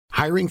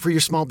Hiring for your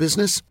small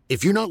business?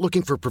 If you're not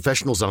looking for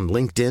professionals on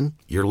LinkedIn,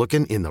 you're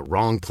looking in the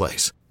wrong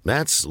place.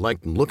 That's like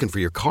looking for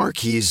your car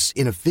keys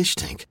in a fish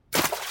tank.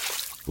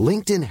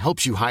 LinkedIn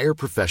helps you hire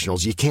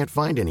professionals you can't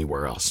find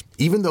anywhere else,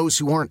 even those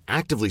who aren't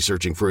actively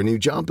searching for a new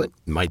job but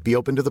might be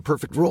open to the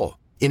perfect role.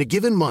 In a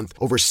given month,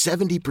 over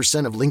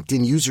 70% of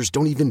LinkedIn users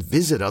don't even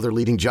visit other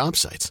leading job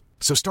sites.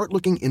 So start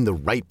looking in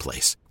the right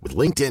place. With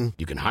LinkedIn,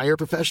 you can hire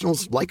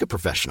professionals like a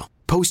professional.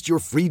 Post your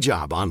free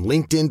job on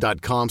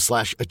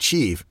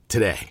linkedin.com/achieve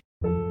today.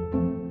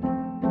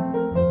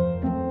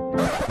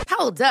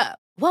 Hold up.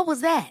 What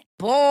was that?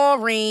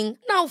 Boring.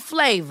 No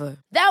flavor.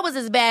 That was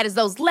as bad as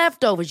those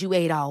leftovers you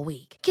ate all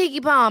week.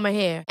 Keke Palmer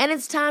here. And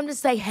it's time to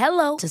say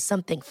hello to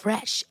something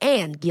fresh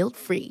and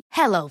guilt-free.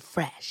 Hello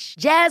Fresh.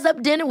 Jazz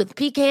up dinner with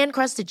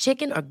pecan-crusted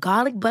chicken or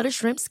garlic butter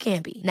shrimp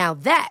scampi. Now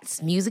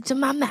that's music to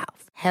my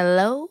mouth.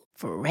 Hello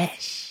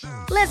Fresh.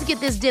 Let's get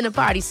this dinner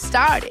party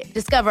started.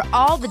 Discover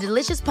all the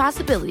delicious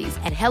possibilities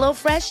at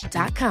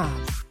hellofresh.com.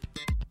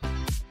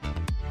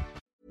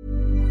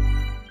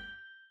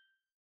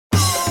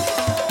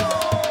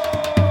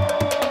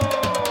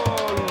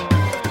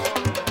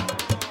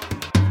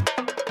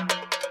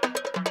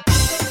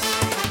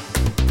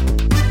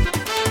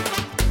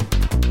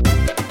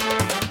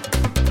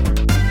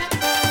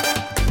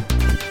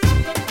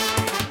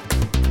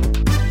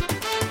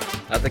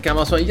 Att det kan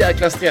vara så en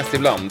jäkla stress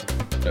ibland.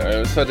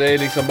 Så det är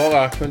liksom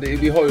bara,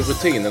 vi har ju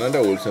rutinen ändå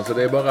Olsson, så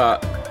det är bara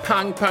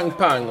pang, pang,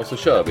 pang och så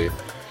kör vi.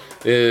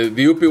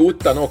 Vi är uppe i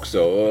ottan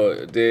också och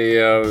det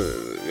är,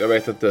 jag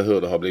vet inte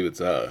hur det har blivit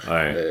så här.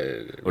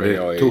 Nej, och det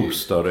är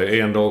torsdag, det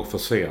är en dag för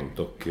sent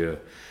och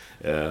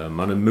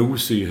man är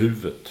mosig i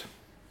huvudet.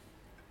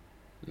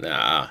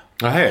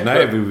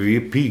 Nej, vi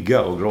är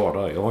pigga och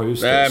glada. Ja,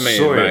 just det. Nej, men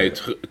jag är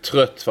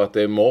trött för att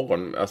det är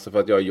morgon, alltså för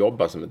att jag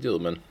jobbar som ett djur,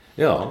 men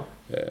ja.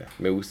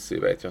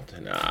 Mosig vet jag inte.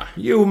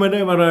 Jo, men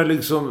det var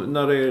liksom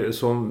när det är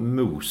som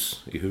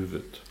mos i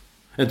huvudet.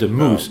 Inte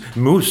mos.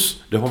 Ja.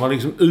 Mos, det har man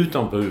liksom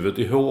utanpå huvudet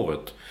i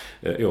håret.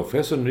 Jag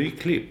får så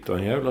nyklippt och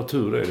en jävla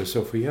tur det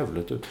så för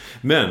jävligt ut.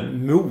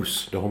 Men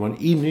mos, det har man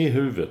inne i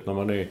huvudet när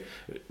man är...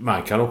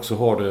 Man kan också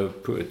ha det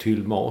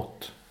till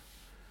mat.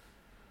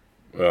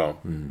 Ja.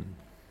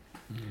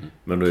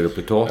 Men då är det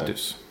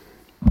potatis.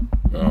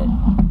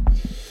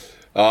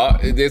 Ja,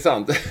 det är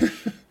sant.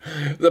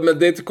 Men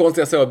det är inte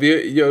konstigt så.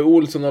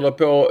 Olsson håller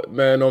på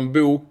med någon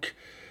bok.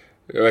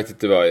 Jag vet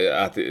inte vad,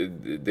 att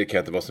det kan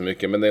inte vara så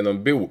mycket, men det är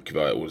någon bok,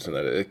 va, Olsson?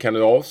 Kan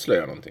du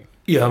avslöja någonting?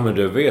 Ja, men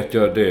det vet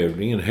jag. Det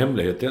är ingen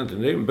hemlighet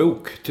egentligen. Det är en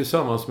bok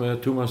tillsammans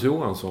med Thomas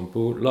Johansson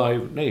på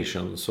Live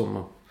Nation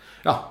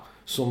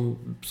som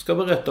ska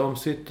berätta om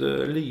sitt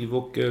liv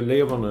och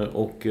levande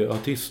och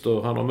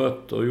artister han har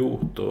mött och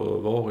gjort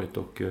och varit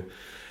och...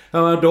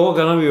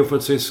 dagarna vi har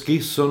fått se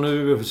skisser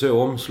nu, vi har fått se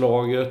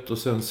omslaget och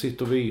sen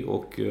sitter vi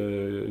och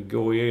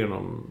går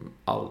igenom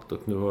allt och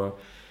nu har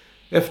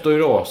efter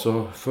idag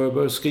så får jag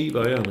börja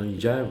skriva igen en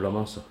jävla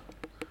massa.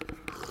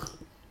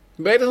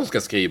 Vad är det som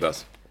ska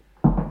skrivas?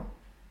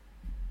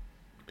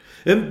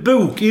 En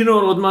bok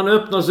innehåller att man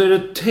öppnar så är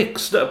det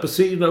text där på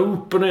sidan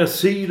upp och ner,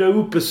 sida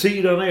upp,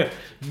 sida ner.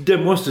 Det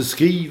måste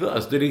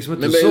skrivas. Det är liksom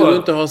inte så. Men vad är det du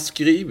inte har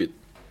skrivit?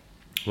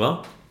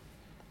 Va?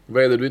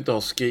 Vad är det du inte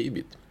har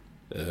skrivit?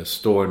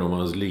 Storyn om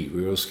hans liv.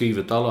 Jag har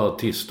skrivit alla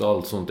artister och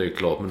allt sånt är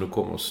klart. Men nu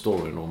kommer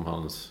storyn om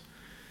hans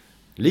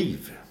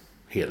liv.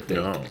 Helt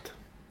enkelt.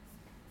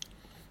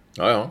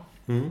 Ja.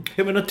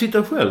 Jag menar,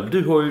 titta själv.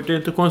 Du har ju, det är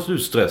inte konstigt du är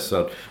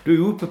stressad. Du är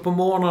uppe på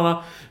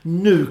morgnarna.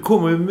 Nu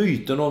kommer ju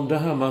myten om det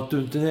här med att du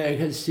inte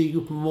kan stiga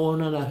upp på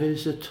morgnarna. Du är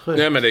så trött.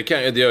 Nej, men jag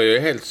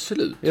är helt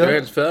slut. Ja. Jag är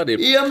helt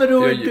färdig. Ja, men du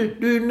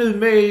är nu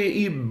med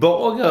i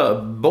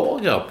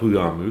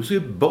bagarprogrammet. Du ska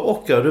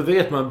baka. Du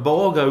vet man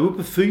bagar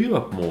uppe 4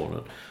 på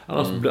morgonen.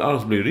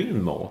 Annars blir det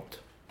ingen mat.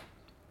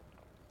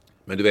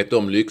 Men du vet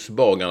de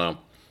lyxbagarna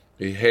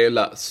i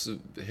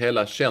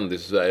hela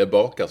kändis-Sverige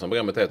bakar som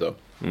programmet heter.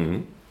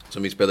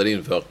 Som vi spelade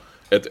in för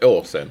ett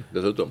år sedan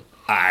dessutom.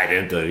 Nej, det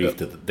är inte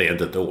riktigt. Det är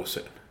inte ett år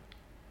sedan.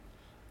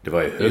 Det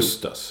var i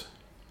höstas.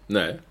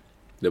 Nej,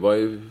 det var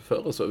ju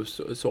före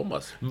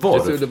somras.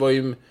 Var det? Det var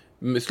ju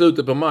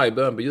slutet på maj,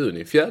 början på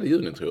juni. 4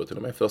 juni tror jag till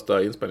och med.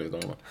 Första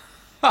inspelningsdagarna.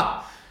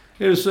 Ha!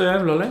 Är det så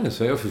jävla länge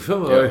sedan? Jag fick för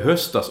mig i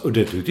höstas. Och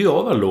det tyckte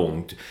jag var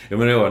långt. Jag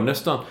menar, jag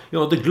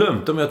har inte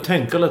glömt det. Men jag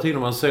tänker hela tiden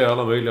när man ser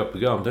alla möjliga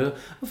program.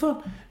 Vad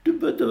fan, du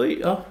började...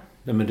 Ja.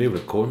 Nej, men det är väl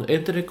är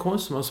inte det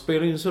konstigt man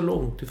spelar in så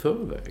långt i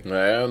förväg?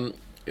 Nej,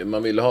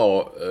 man vill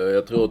ha...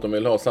 Jag tror att de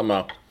vill ha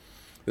samma...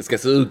 Det ska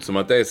se ut som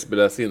att det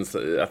spelas in,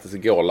 att det ska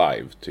gå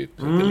live, typ.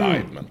 Inte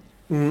live,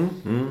 men...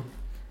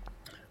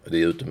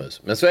 Det är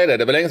utomhus. Men så är det.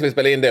 Det var länge som vi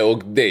spelade in det.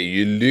 Och det är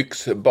ju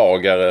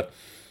lyxbagare.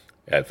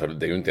 Ja, för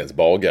det är ju inte ens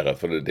bagare.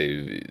 För det är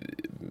ju...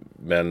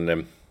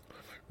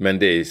 Men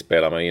det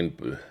spelar man in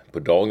på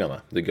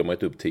dagarna. Det går man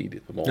inte upp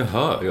tidigt på morgonen.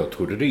 Jaha, jag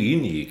trodde det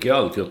ingick i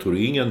allt. Jag trodde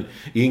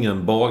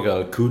ingen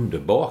bagare kunde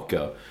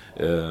baka.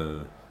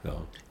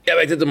 Ja. Jag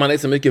vet inte om man är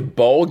så mycket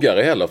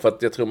bagare heller, för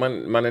att jag tror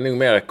man är nog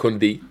mer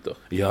konditor.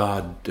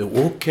 Ja,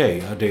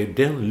 okej. Ja, det är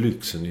den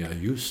lyxen, ja,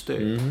 just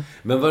det.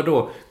 Men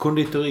vadå,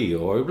 konditorier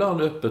har ju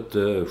ibland öppet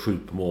 7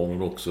 på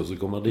morgonen också, så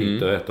kommer man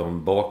dit och äter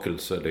en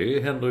bakelse.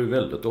 Det händer ju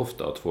väldigt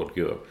ofta att folk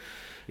gör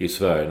i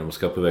Sverige när man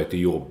ska på väg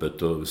till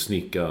jobbet och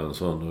snicka en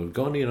sån. Och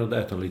går in och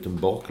äter en liten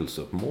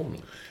bakelse på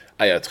morgonen.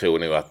 Ja, jag tror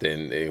nog att det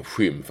är en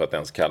skymf att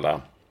ens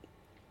kalla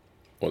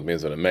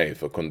åtminstone mig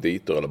för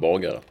konditor eller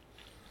bagare.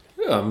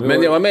 Ja,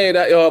 men jag var med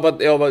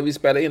där, vi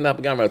spelade in det här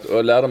programmet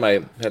och lärde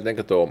mig helt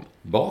enkelt att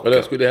baka. Eller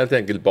jag skulle helt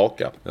enkelt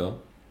baka. Ja.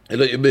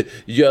 Eller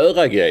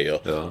göra grejer.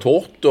 Ja.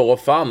 Tortor och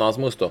fan hans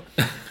moster.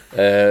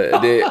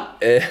 Ja.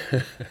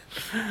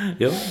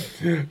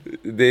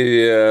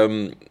 Det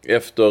är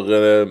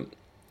efter...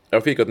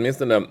 jag fick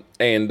åtminstone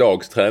en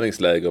dags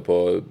träningsläger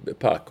på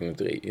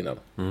Parkkonditori innan.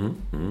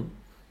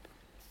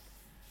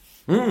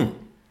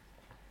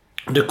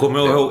 Det kommer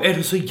jag ihåg. Är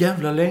det så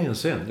jävla länge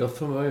sedan? Jag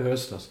får mig i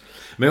höstas.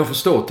 Men jag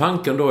förstår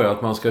tanken då är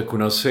att man ska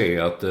kunna se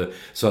att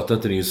så att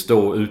inte ni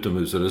står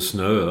utomhus eller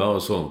snöar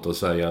och sånt och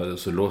säga,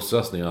 så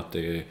låtsas ni att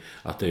det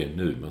är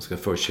nu. Man ska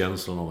få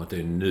känslan av att det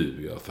är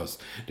nu, ja,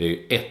 fast det är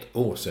 1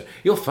 år sedan.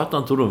 Jag fattar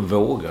inte hur de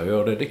vågar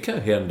göra det. Det kan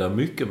hända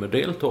mycket med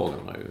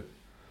deltagarna ju.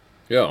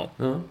 Ja.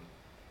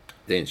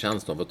 Det är en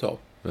chans de får ta.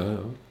 Ja.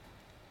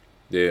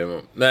 Det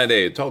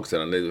är ett tag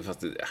sedan.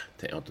 Fast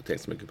jag har inte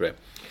tänkt så mycket på det.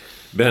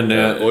 Men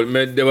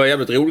det var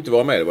jävligt roligt att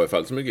vara med. Det var i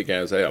fall så mycket kan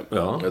jag säga.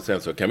 Ja. Men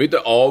sen så kan vi inte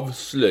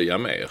avslöja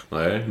mer.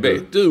 Nej.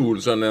 Vet du,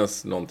 Olsson,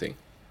 ens någonting?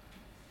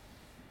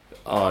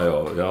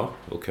 Ja,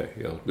 okej.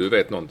 Du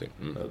vet någonting?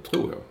 Jag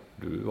tror jag.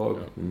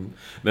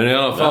 Men i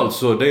alla fall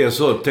så, det är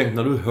så, tänk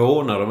när du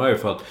hånade mig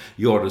för att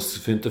jag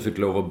inte fick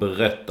lov att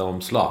berätta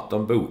om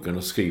Zlatan-boken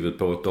och skrivit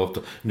på ett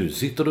avtal. Nu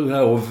sitter du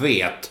här och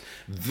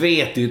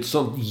vet i ett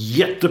sånt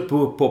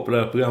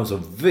jättepopulärt program,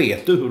 så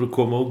vet du hur det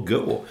kommer att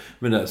gå.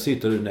 Men där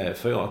sitter du, nej,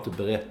 för jag har inte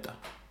berätta.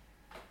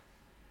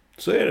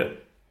 Så är det.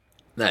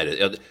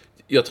 Nej,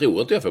 jag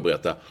tror inte jag får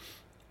berätta.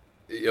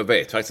 Jag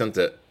vet faktiskt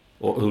inte.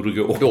 Och hur det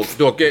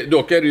går.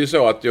 Dock är det ju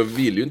så att jag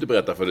vill ju inte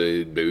berätta, för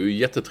det blir ju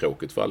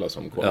jättetråkigt för alla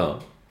som kommer. Ja.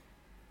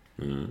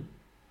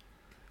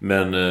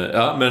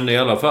 Men i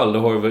alla fall,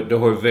 det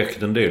har ju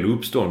väckt en del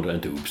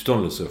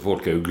uppståndelse.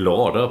 Folk är ju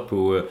glada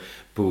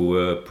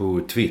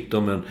på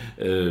Twitter, men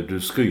du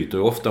skryter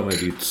ju ofta med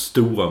ditt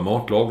stora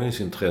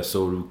matlagningsintresse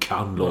och du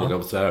kan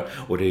laga så här.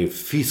 Och det är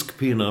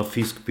fiskpinnar.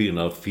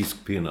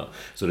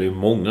 Så det är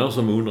många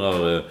som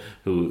undrar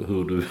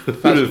hur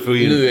du får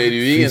in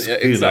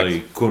fiskpinnar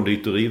i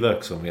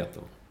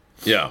konditoriverksamheten.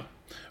 Ja,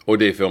 och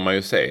det får man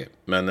ju se.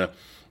 Men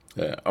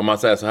om man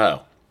säger så här,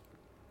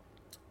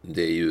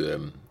 det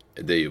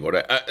är ju vad det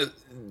är.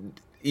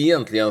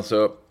 Egentligen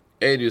så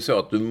är det ju så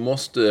att du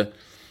måste...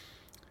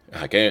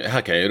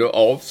 Här kan jag ju då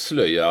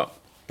avslöja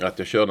att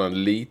jag körde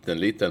en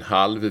liten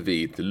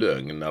halvvit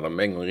lögn när de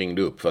en gång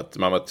ringde upp. För att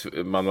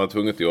man var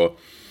tvungen till att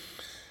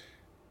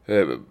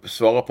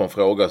svara på en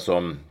fråga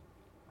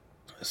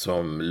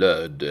som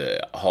löd: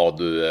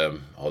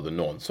 har du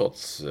någon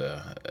sorts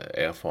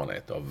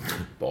erfarenhet av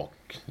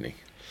bakning?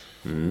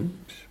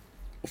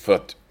 För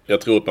att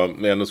jag tror att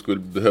man ändå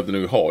behövde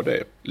nog ha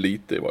det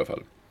lite i varje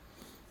fall.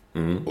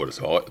 Och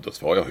då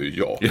svarar jag ju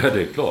ja. Ja,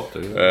 det är klart.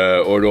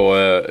 Och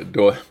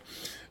då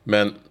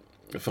men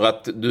för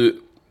att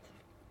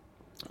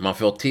man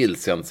får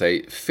tillsänd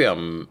sig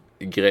 5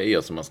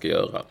 grejer som man ska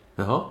göra.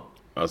 Jaha.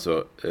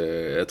 Alltså,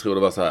 jag tror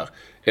det var så här: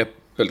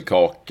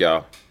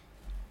 äppelkaka,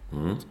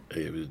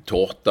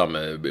 tårta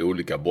med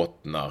olika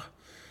bottnar,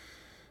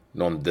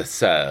 någon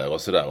dessert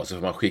och sådär. Och så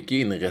får man skicka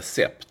in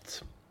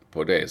recept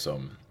på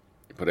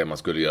det man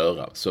skulle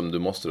göra, som du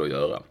måste då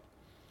göra.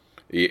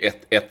 I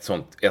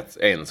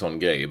en sån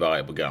grej i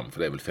varje program, för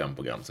det är väl 5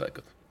 program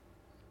säkert.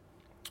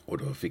 Och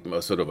då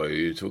var jag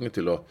ju tvungen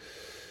till att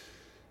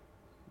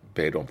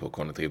be dem på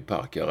Konditori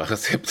Park göra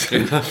recept.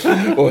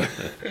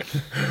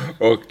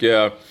 och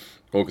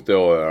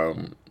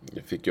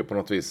då fick jag på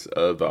något vis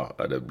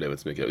öva. Det blev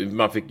inte så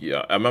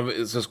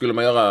mycket. Så skulle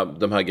man göra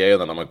de här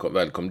grejerna när man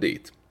väl kom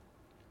dit.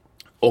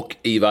 Och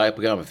i varje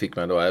program fick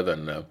man då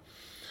även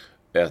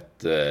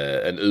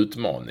en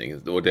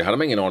utmaning. Och det hade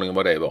man ingen aning om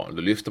vad det var.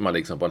 Då lyfte man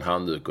liksom på en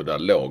handduk och där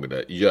låg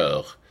det: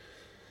 gör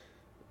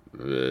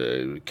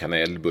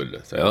kanelbulle.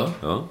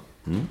 Ja.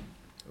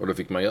 Och då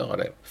fick man göra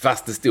det.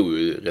 Fast det stod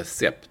ju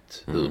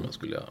recept hur man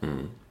skulle göra.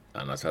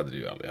 Annars hade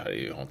jag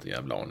har inte en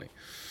jävla aning.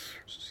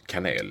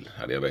 Kanel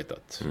hade jag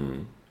vetat.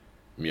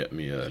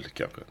 Mjöl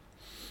kanske.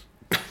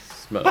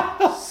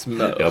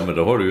 Smör. Ja, men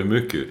då har du ju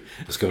mycket.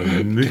 Det ska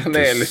vara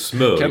mycket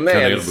smör.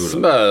 Kanel,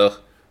 smör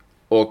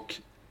och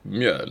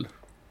mjöl.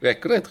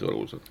 Räcker det, tror du,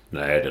 Olsson?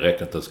 Nej, det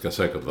räcker inte. Det ska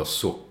säkert vara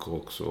socker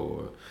också.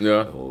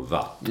 Och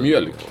vatten.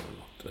 Mjölk.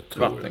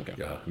 Vatten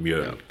kanske. Ja,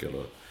 mjölk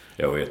eller...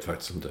 Jag vet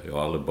faktiskt inte. Jag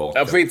har aldrig bakat.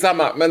 Ja,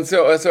 skitsamma. Men så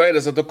är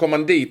det, så att då kom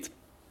man dit.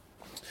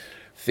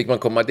 Fick man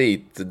komma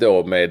dit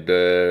då med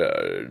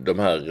de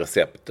här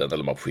recepten.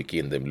 Eller man skickade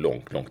in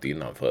dem långt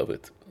innan för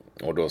övrigt.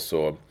 Och då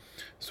så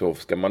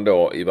ska man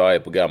då i varje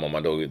program, om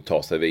man då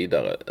tar sig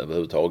vidare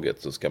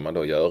överhuvudtaget, så ska man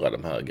då göra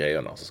de här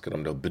grejerna. Så ska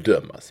de då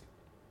bedömas.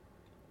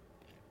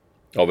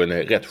 Av en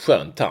rätt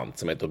skön tant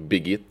som heter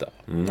Birgitta.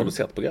 Har du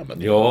sett programmet?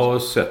 Jag har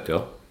sett,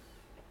 ja.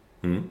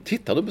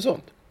 Tittar du på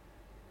sånt?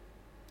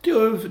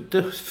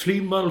 Det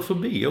flimmar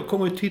förbi. Jag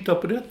kommer ju titta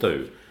på detta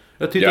ju.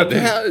 Jag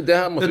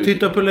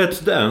tittar på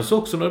Let's Dance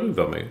också när du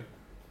var med.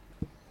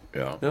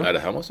 Ja. Nej, det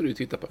här måste du ju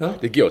titta på. Ja.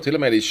 Det går till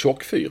och med i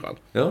tjockfyran.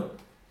 Ja.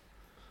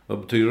 Vad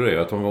betyder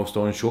det? Att man måste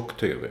ha en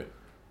tjock-tv?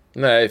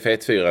 Nej,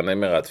 fetfyran är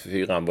mer att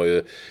fyran var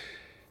ju...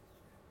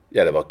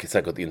 Ja, det var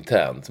säkert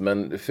internt.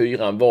 Men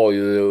fyran var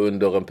ju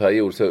under en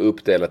period så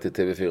uppdelat till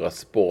TV4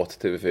 Sport,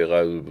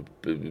 TV4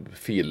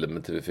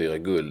 Film, TV4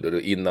 Guld.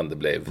 Och innan det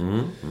blev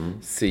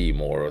C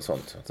More och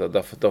sånt. Så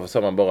därför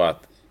sa man bara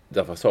att...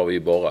 Därför sa vi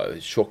bara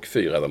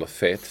tjockfyran eller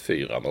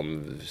fetfyran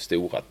om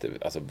stora TV,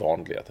 alltså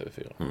vanliga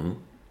TV4.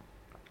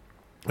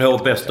 Ja, och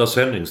bästa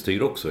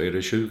sändningstid också. Är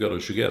det 20 eller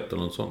 21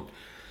 eller något sånt?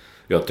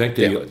 Jag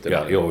tänkte,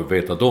 jag har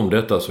vetat om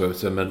detta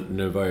men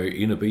nu var jag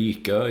inne på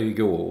ICA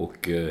igår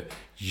och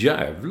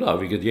jävlar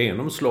vilket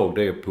genomslag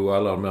det är på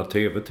alla de här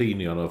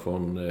tv-tidningarna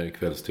från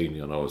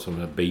kvällstidningarna och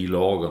sådana här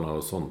bilagorna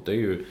och sånt. Det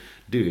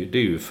är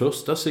ju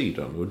första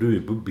sidan och du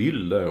är på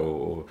bilder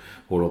och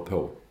håller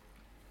på.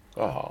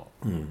 Jaha,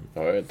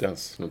 jag har inte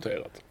ens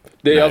noterat.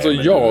 Det är alltså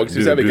jag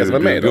som säger vilka som är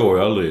med. Du går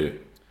ju aldrig...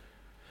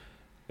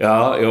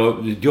 Ja,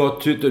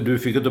 jag tyckte du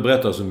fick inte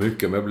berätta så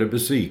mycket, men jag blev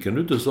besviken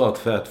du inte sa att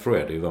Fat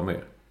Freddy var med.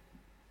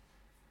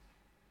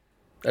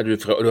 Ja,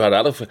 du hade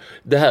aldrig...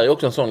 Det här är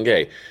också en sån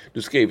grej.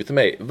 Du skriver till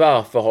mig,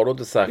 varför har du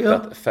inte sagt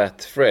att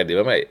Fat Freddy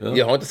var med? Ja.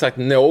 Jag har inte sagt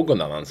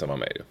någon annan som var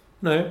med.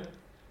 Nej,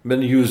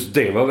 men just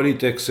det var väl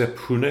inte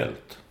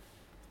exceptionellt.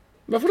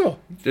 Varför då?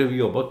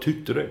 Jag bara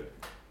tyckte det.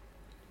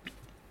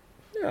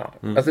 Ja,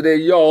 alltså det är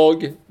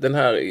jag, den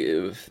här...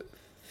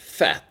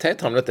 Fat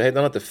heter han inte, heter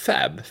han inte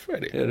Fab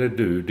Freddy? Är det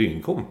du,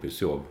 din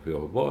kompis? Jag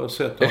har bara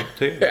sett allt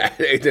det.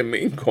 Det är inte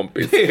min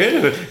kompis.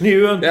 Ni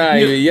är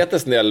ju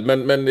jättesnäll,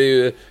 men det är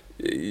ju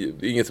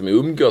inget som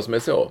umgås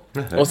med så.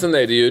 Och sen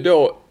är det ju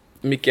då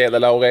Mikaela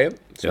Laurén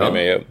som är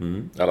med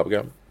i alla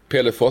program.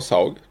 Pelle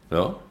Fosshag.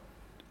 Ja.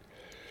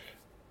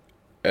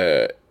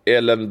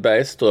 Ellen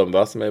Bergström,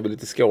 va, som är väl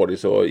lite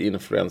skådis och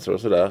influencer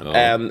och sådär.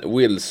 Ja. Ann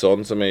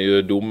Wilson som är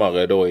ju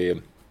domare då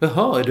i...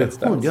 Jaha, är det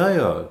hon?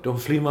 Ja. De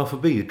flimmar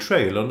förbi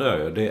trailern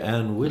där. Det är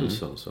Ann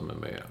Wilson som är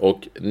med.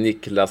 Och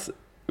Niklas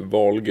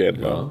Wahlgren.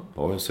 Ja,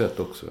 har jag sett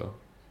också. Ja.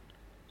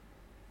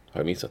 Har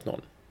jag missat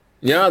någon?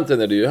 Ja, inte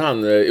är det ju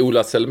han,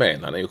 Ola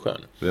Selmén. Han är ju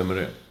skön. Vem är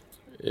det?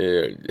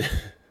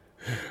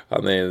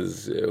 Han är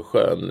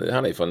skön.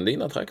 Han är från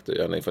dina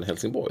trakter. Han är från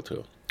Helsingborg,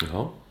 tror jag.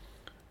 Jaha.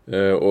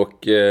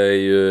 Och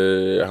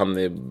han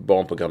är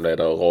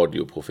barnprogramledare och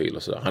radioprofil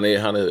och sådär. Det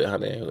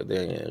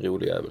är en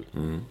rolig jävel.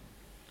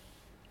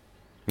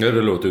 Ja,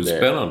 det låter ju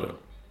spännande.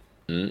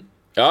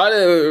 Ja,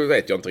 det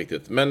vet jag inte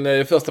riktigt.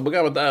 Men första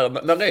programmet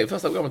när är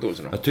första programmet,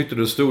 Olsson? Jag tyckte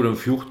det stod den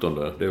 14.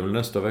 Det är väl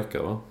nästa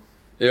vecka, va?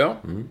 Ja,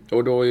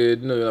 och då är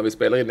nu när vi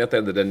spelar in detta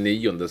är det den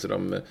 9.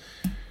 Så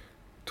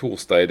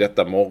torsdag är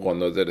detta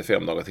morgon och det är det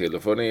 5 dagar till. Då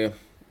får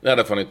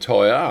ni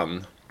ta er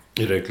an.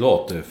 Är det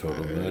klart det för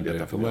dem?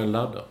 Det får man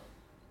ladda.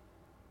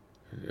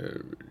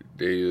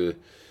 Det är ju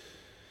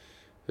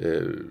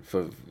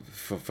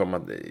för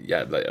man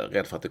jävla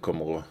rädd för att det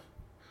kommer att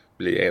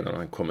bli en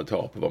annan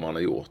kommentar på vad man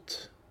har gjort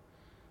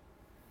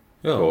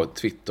på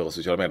Twitter och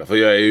sociala medier. För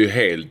jag är ju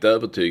helt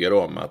övertygad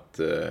om att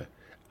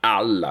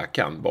alla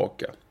kan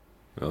baka.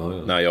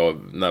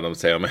 När de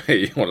ser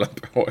mig hålla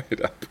på i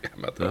det här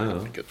programmet.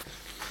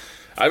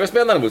 Ja, det var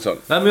spännande, Olsson.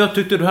 Nej, men jag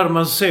tyckte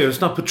man ser ju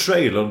snabbt på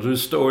trailern. Du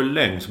står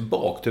längst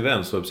bak till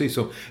vänster. Precis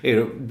som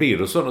blir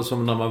det sådana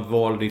som när man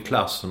valde i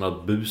klassen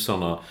att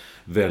busarna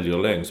väljer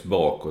längst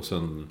bak och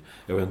sen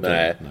jag vet inte.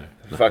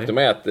 Nej. Faktum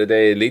är att det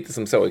är lite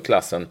som så i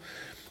klassen.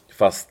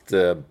 Fast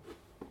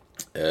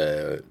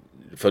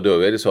för då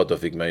är det så att då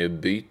fick man ju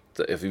byta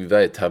för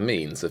varje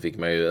termin så fick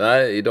man ju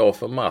idag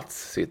får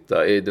Mats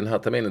sitta i den här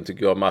terminen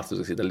tycker jag Mats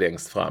ska sitta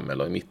längst fram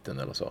eller i mitten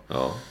eller så.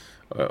 Ja.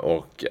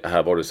 Och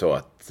här var det så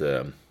att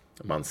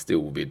man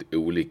stod vid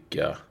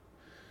olika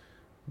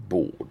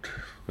bord.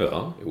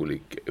 Ja.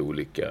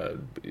 Olika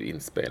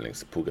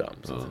inspelningsprogram.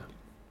 Så att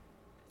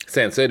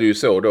sen så är det ju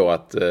så då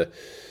att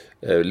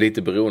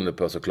lite beroende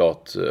på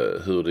såklart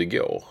hur det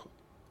går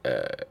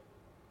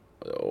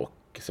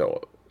och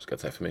så ska jag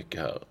säga för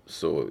mycket här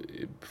så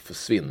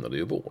försvinner det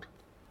ju bord.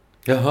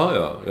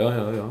 Jaha,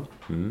 ja.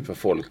 För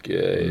folk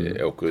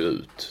åker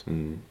ut.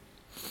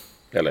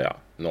 Eller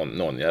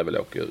någon jävel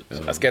åker ut.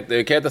 Ja.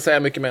 Jag kan inte säga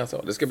mycket mer än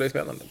så. Det ska bli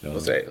spännande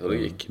att se hur det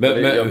gick.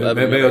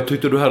 Men jag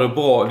tyckte du hade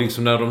bra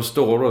liksom när de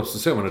står och så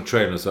ser man i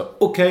trailern så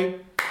okej.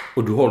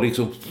 Och du har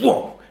liksom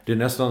wow! Det är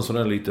nästan en sån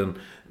där liten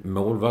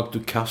målvakt. Du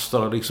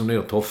kastar liksom ner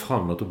och tar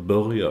framåt och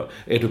börjar.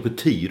 Är det på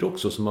tid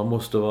också så man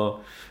måste vara...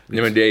 Liksom...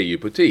 Nej, men det är ju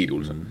på tid,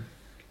 Olsson.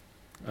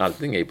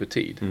 Allting är på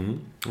tid.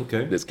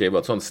 Okay. Det ska ju vara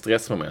ett sånt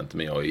stressmoment,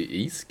 men jag är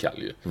iskall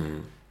ju.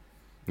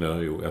 Ja,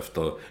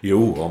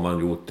 har man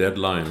gjort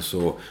deadlines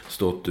och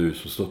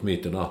stått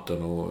mitt i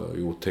natten och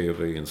gjort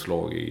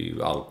tv-inslag i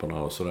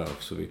Alperna och sådär.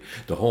 Så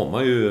då har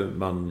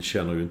man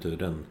känner ju inte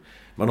den...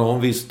 Man har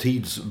en viss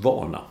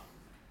tidsvana.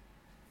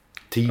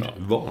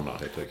 Tidvana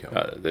heter det kanske.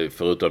 Ja, det är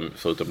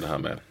förutom det här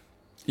med...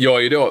 Jag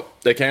är ju då,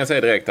 det kan jag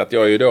säga direkt, att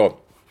jag är ju då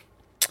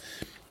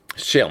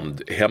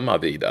känd hemma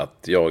vid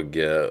att jag,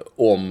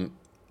 om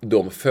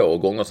de få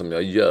gånger som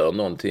jag gör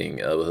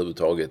någonting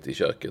överhuvudtaget i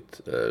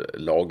köket,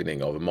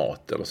 lagning av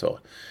mat eller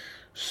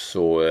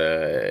så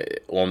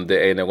om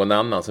det är någon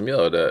annan som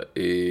gör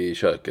det i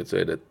köket så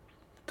är det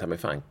ta mig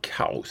fan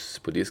kaos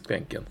på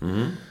diskbänken.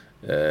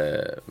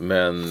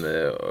 Men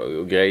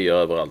och grejer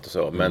överallt och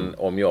så. Men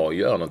om jag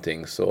gör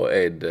någonting så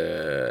är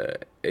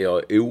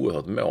jag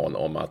oerhört mån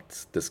om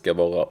att det ska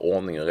vara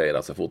ordning och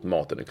reda så fort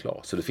maten är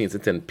klar. Så det finns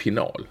inte en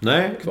pinal.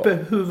 Nej,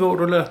 hur var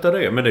det att lätta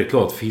det? Men det är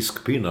klart,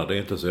 fiskpinnar, det är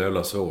inte så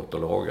jävla svårt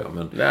att laga.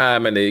 Men... Nej,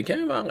 men det kan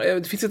ju vara...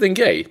 Det finns inte en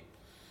grej.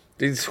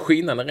 Det är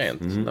skinnande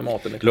rent när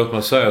maten är klar. Låt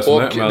man säga så.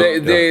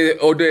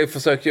 Och det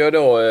försöker jag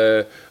då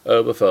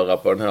överföra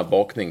på den här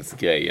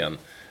bakningsgrejen.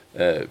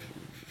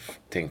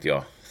 Tänkte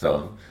jag. Så.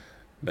 Ja.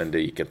 Men det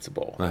gick inte så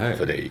bra. Nej.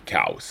 För det är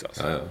kaos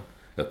alltså. Ja.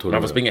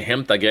 Man får springa och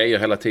hämta grejer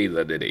hela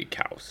tiden. Det är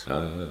kaos.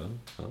 Ja.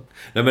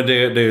 Nej, men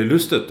det är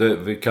lustigt.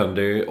 Vi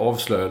kan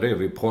avslöja det.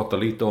 Vi pratar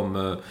lite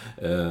om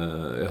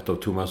ett av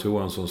Thomas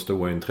Johanssons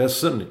stora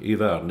intressen i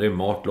världen. Det är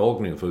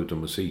matlagning förutom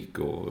musik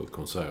och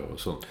konserter och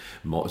sånt.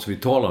 Så vi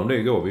talade om det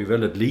igår. Vi är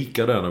väldigt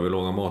lika där när vi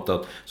lagar mat.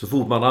 Att så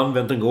fort man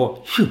använt en gång,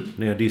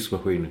 ner i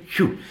diskmaskinen.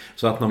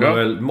 Så att när man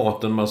väl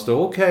maten man står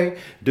okej,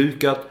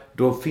 dukat,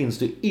 då finns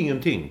det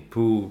ingenting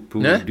på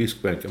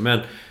diskbänken. Men,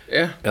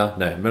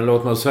 men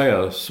låt man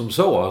säga som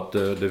så att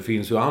det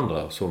finns ju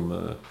andra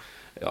som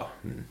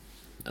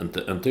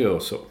inte gör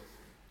så.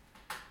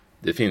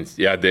 Det finns,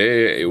 det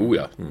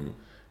är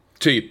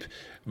Typ,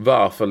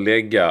 varför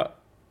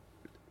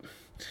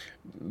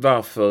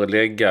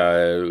lägga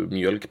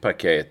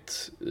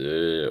mjölkpaket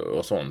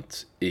och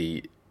sånt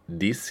i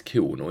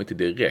diskhon och inte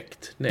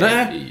direkt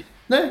ner i...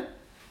 Nej,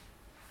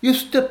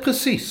 just det,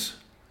 precis.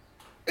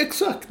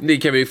 Exakt. Det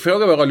kan vi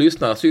fråga våra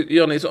lyssnare. Så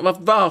gör ni så,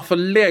 varför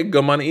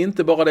lägger man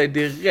inte bara det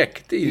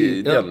direkt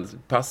i den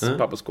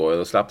papperskorgen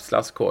eller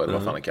slaskkorgen eller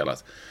vad fan det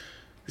kallas?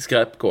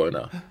 Skräpkorgen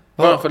där.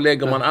 Varför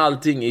lägger man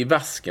allting i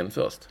vasken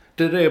först?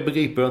 Det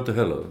begriper jag inte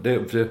heller.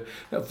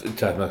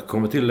 Jag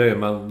kommer till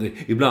det,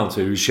 ibland så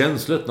är det ju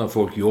känsligt när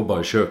folk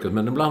jobbar i köket.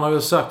 Men ibland har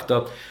jag sagt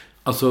att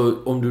alltså,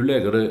 om du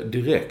lägger det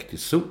direkt i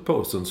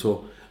soppåsen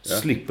så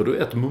slipper du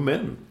ett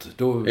moment.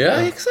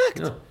 Exakt.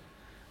 Ja.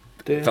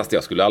 Fast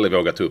jag skulle aldrig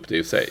våga ta upp det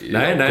i sig.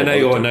 Nej,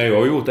 jag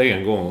har gjort det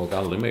en gång och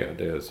aldrig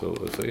mer. Så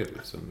är det.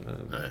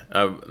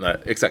 Nej,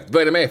 exakt.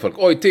 Vad är det med folk?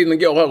 Oj, tiden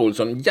går här,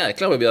 Olsson.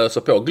 Jäklar vad vi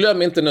öser på.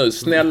 Glöm inte nu,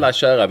 snälla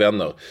kära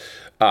vänner,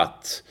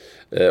 att,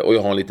 och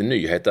jag har en liten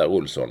nyhet där,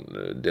 Olsson,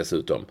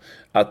 dessutom,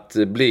 att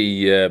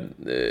bli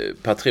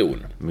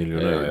patron.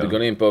 Miljonär, Du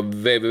går in på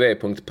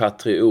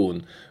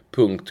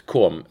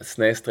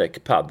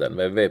www.patreon.com/padden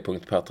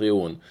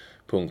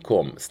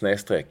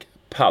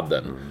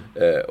www.patreon.com/padden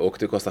och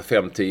det kostar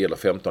 $5, 10 eller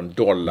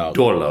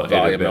 $15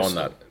 varje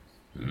månad.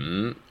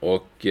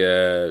 Och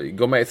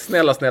gå med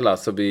snälla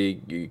så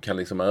vi kan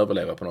liksom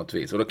överleva på något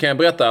vis. Och då kan jag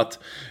berätta att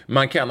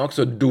man kan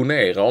också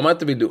donera om man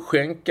inte vill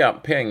skänka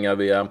pengar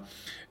via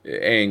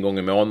en gång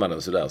i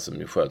månaden så där, som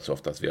ju sköts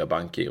oftast via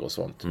bankgiro och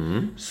sånt.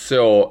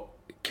 Så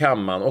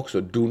kan man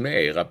också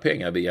donera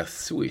pengar via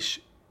Swish,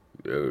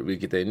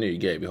 vilket är en ny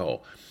grej vi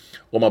har.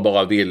 Om man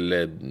bara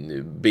vill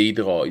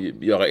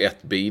göra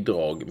ett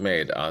bidrag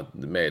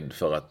med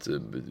för att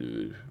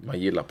man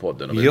gillar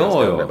podden. Och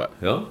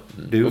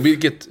och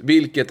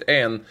vilket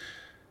en...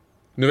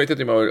 Nu vet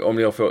jag inte om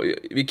jag får...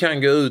 Vi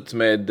kan gå ut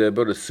med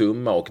både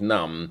summa och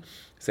namn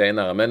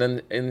senare.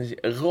 Men en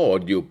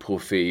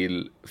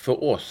radioprofil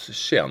för oss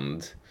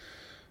känd,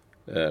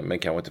 men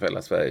kanske inte för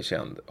hela Sverige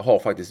känd, har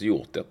faktiskt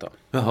gjort detta.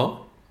 Jaha.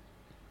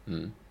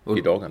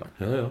 I dagarna.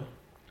 Ja.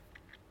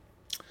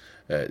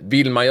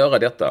 Vill man göra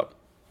detta,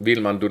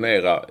 vill man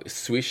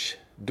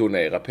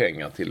donera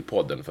pengar till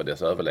podden för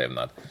dess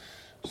överlevnad,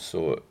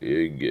 så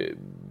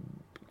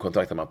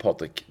kontaktar man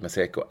Patrik med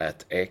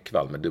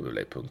ck@ekvall med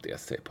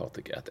w.se,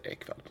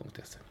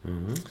 patrik@ekvall.se.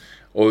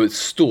 Och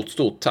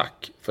stort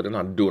tack för den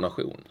här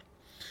donationen.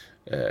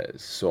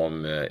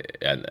 Som det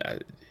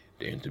är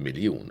ju inte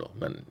miljoner,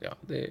 men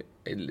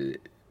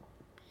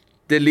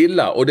det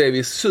lilla, och det är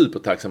vi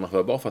supertacksamma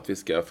för, bara för att vi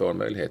ska få en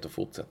möjlighet att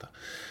fortsätta.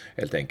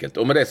 Helt enkelt.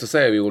 Och med det så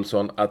säger vi,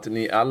 Olsson, att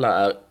ni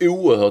alla är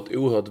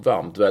oerhört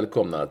varmt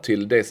välkomna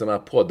till det som är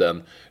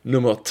podden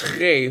nummer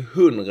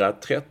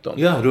 313.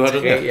 Ja, du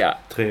hade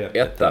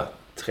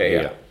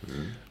trea.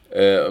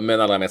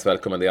 Men allra mest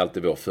välkommen, det är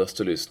alltid vår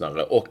första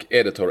lyssnare och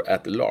editor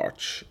at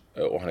large.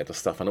 Och han heter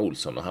Staffan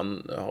Olsson och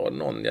han har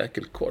någon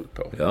jäkel koll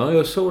på. Ja,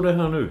 jag såg det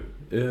här nu.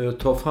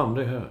 Ta fram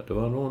det här. Det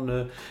var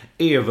någon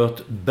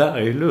Evert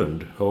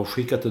Berglund har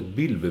skickat ett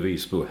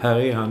bildbevis på. Här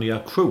är han i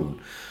aktion.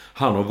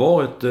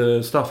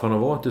 Staffan har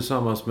varit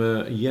tillsammans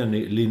med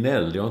Jenny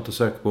Linell. Jag är inte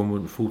säker på om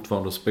hon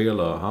fortfarande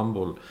spelar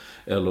handboll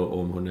eller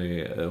om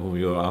hon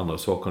gör andra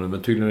saker nu.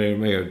 Men tydligen är det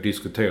med att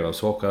diskutera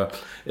saker.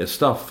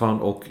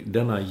 Staffan och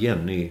denna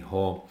Jenny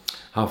har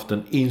haft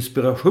en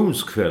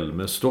inspirationskväll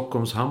med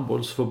Stockholms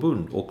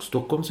handbollsförbund och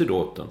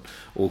Stockholmsidrotten.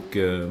 Och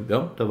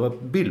det var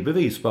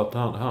bildbevis på att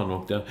han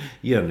och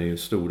Jenny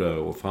stod där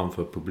och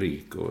framför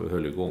publik och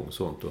höll igång och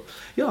sånt. Och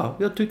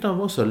jag tyckte han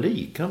var så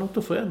lik. Han har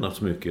inte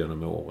förändrats mycket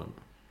genom åren.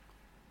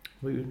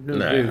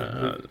 Det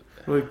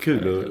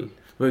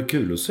var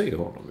kul att se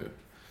honom ju.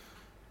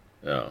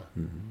 Ja.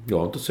 Jag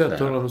har inte sett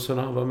honom sedan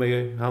han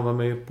var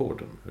med i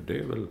podden. Det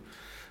är väl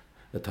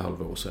ett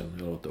halvår sedan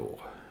eller ett år.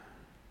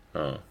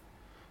 Ja.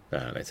 Ja,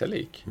 han är så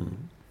lik.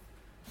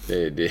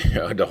 Det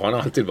har han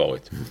alltid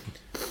varit.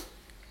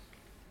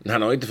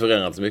 Han har inte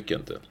förändrats mycket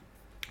inte.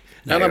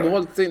 Han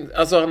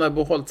har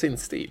behållit sin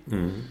stil.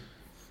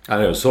 Ja,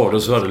 när jag sa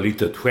det så var det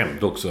lite ett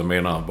skämt också. Jag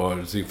menar,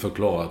 bara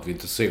förklara att vi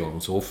inte ser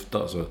honom så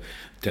ofta. Så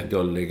tänkte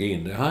jag lägga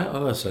in det.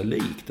 Han var så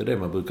lik. Det är det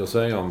man brukar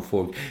säga om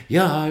folk.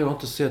 Ja, jag har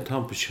inte sett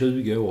han på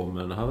 20 år,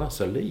 men han var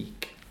så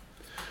lik.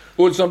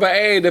 Olsson, vad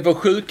är det för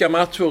sjuka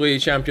matcher i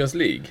Champions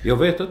League? Jag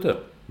vet inte.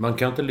 Man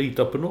kan inte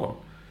lita på någon.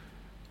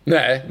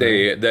 Nej,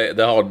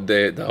 det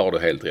har du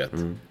helt rätt.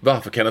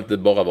 Varför kan det inte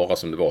bara vara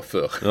som det var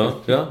förr?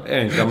 Ja,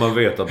 än kan man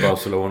veta att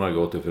Barcelona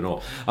går till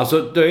final.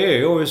 Alltså,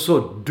 jag är så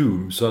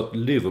dum så att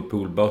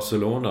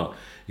Liverpool-Barcelona,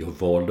 jag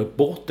valde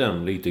bort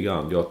den lite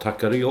grann. Jag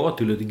tackade ja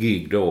till ett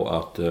gig då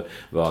att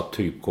vara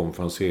typ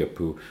konferencier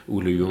på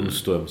Olle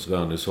Ljungströms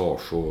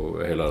vernissage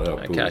och hela det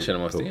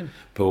här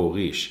på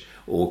Rish.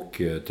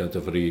 Och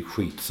tänkte, för det är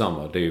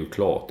skitsamma, det är ju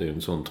klart, det är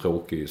en sån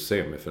tråkig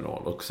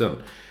semifinal. Och sen,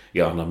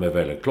 när det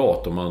väl är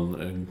klart, om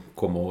man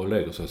kommer och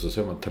lägger sig så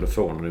ser man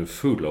telefonen är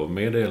full av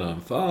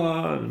meddelanden.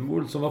 Fan,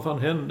 Olsson, vad fan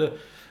hände?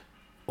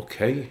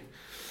 Okej.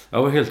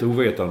 Jag var helt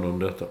ovetande om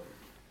detta.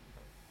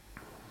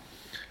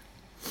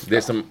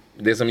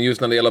 Det som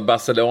just när det gäller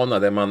Barcelona,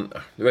 det man,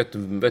 du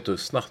vet hur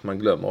snabbt man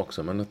glömmer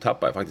också, men nu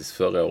tappade jag faktiskt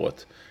förra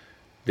året.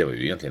 Det var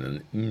ju egentligen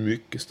en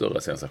mycket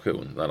större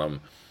sensation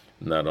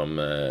när de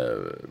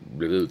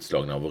blev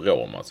utslagna av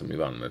Roma som ju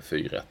vann med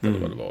 4-1 eller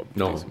vad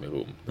det var liksom i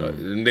Rom.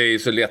 Det är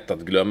så lätt att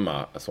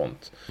glömma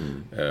sånt.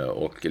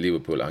 Och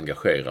Liverpool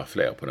engagerar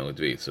fler på något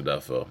vis, och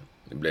därför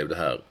blev det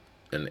här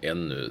en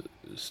ännu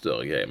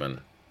större grej. Men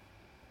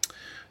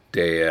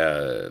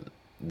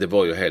det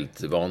var ju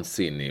helt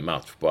vansinnig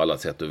match på alla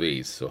sätt och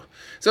vis.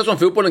 Så som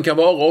fotbollen kan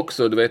vara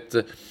också, du vet,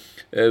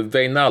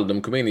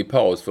 Wijnaldum kom in i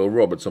paus för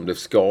Robertson blev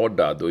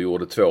skadad och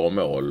gjorde 2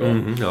 mål.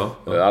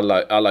 Och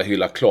alla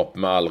hyllar Klopp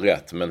med all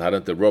rätt, men hade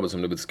inte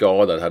Robertson blivit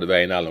skadad hade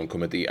Wijnaldum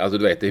kommit in. Alltså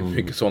du vet, det är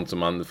mycket sånt som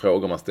man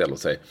ställer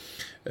sig.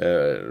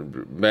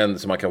 Men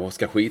som man kanske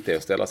ska skita i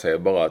att ställa sig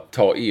och bara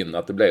ta in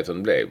att det blev som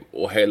det blev.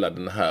 Och hela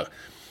den här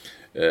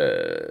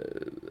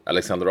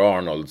Alexander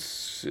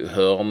Arnolds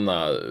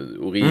hörna,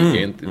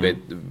 Origi inte vet,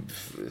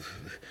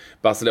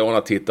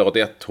 Barcelona tittar åt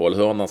ett håll,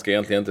 hörnan ska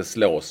egentligen inte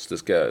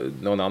slås,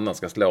 någon annan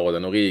ska slå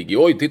den, Origi,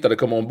 oj titta det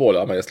kommer en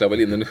boll, men jag slår väl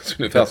in den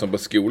ungefär som på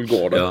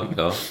skolgården.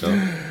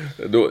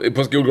 Då,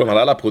 på skolgården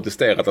hade alla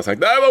protesterat och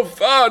sagt, nej vad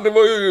fan, det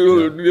var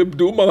ju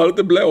domaren hade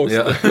inte blåst.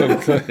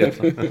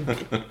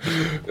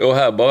 Och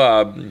här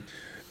bara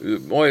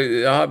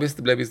visst,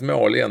 det blev visst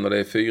mål igen och det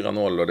är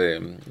 4-0 och det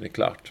är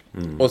klart.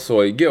 Och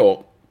så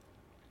igår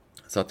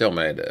satt jag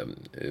med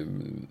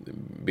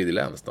Billy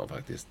Lanston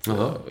faktiskt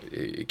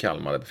i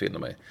Kalmar, där jag befinner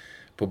mig,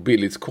 på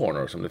Billy's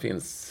Corner, som det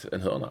finns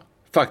en hörna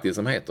faktiskt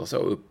som heter så,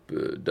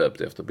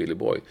 uppdöpt efter Billy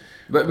Boy,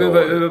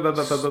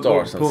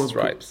 Stars and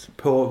Stripes.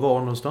 På var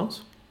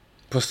någonstans?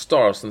 På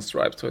Stars and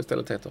Stripes tror jag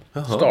istället heter.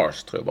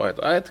 Stars tror jag bara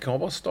heter. Nej, det kan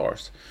vara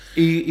Stars.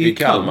 I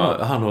Kalmar.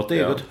 Han har ett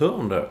eget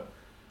hörn där.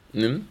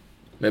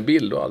 Med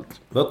bild och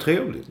allt. Vad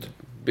trevligt.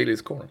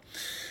 Billy's Corner.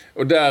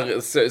 Och där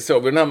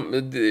såg vi den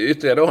här,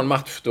 ytterligare då en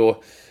match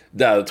då.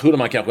 Där trodde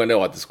man kanske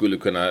ändå att det skulle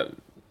kunna,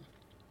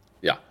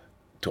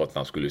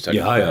 Tottenham skulle ju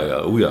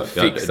säkert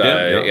fixa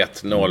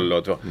 1-0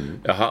 och 2.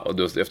 Och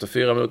då, efter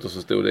 4 minuter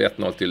så stod det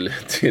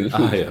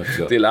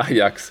 1-0 till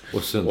Ajax.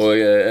 Och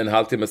en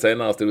halvtimme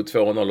senare stod det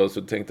 2-0 och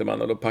så tänkte man,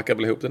 då packar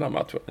väl ihop den här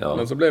matchen.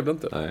 Men så blev det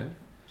inte. Nej.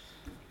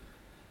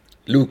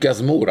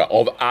 Lucas Moura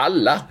av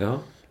alla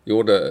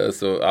gjorde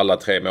så alla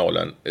 3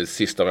 målen,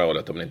 sista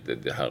målet, om inte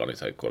det här har ni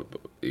säkert koll på,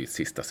 i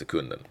sista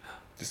sekunden.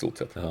 I stort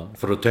sett. Ja,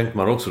 för då tänkte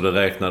man också, det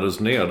räknades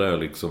ner där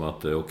liksom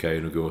att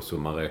nu går så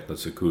man räknar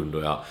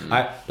sekunder.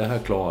 Nej, det här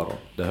klarar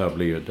de. Det här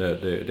blir,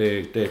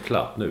 det är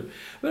klart nu.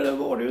 Men det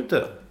var det ju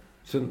inte.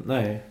 Sen,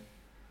 nej.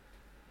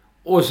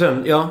 Och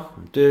sen,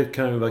 det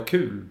kan ju vara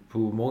kul på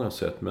många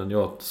sätt, men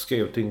jag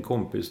skrev till en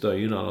kompis där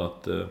innan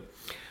att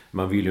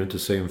man vill ju inte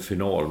se en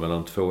final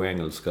mellan 2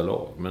 engelska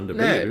lag, men det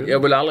blir ju. Jag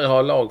vill aldrig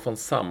ha lag från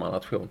samma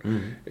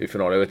nation i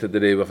final. Jag vet inte,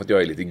 det är för att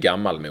jag är lite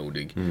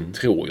gammalmodig,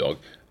 tror jag.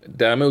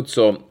 Däremot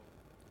så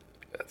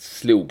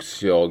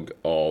slogs jag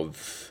av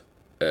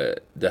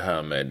det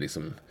här med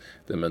liksom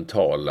den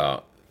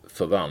mentala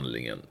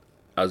förvandlingen.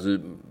 Alltså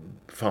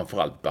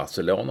framförallt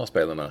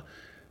Barcelona-spelarna,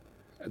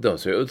 de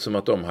såg ut som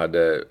att de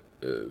hade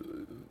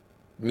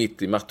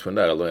mitt i matchen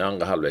där, eller i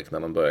andra halvlek när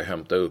de började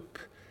hämta upp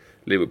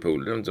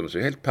Liverpool. De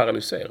såg helt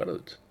paralyserade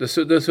ut. Det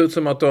såg ut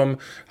som att de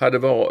hade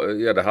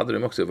varit, det hade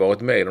de också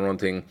varit med om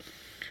någonting,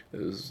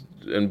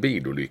 en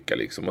bilolycka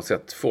liksom, och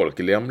sett folk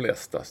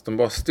lemlästas. De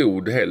bara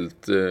stod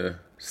helt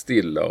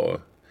stilla och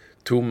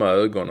tomma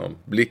ögon och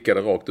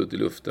blickade rakt ut i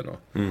luften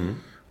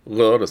och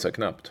rörde sig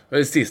knappt.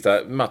 I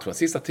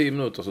sista 10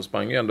 minuter så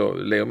sprang ändå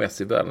Leo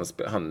Messi världens,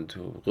 han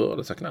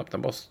rörde sig knappt,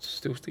 han bara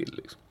stod still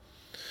liksom.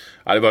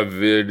 Ja, det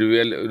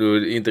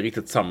var inte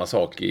riktigt samma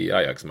sak i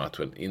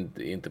Ajax-matchen,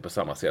 inte på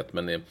samma sätt,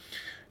 men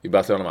i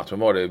Barcelona-matchen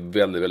var det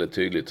väldigt, väldigt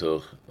tydligt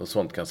hur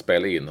sånt kan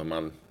spela in, och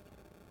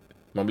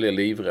man blir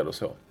livrädd och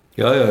så.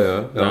 Ja.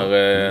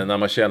 När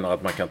man känner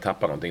att man kan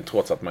tappa någonting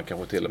trots att man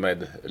kanske till och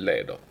med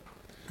leder.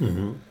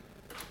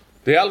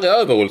 Det är aldrig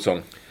över,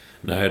 Olsson.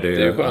 Nej,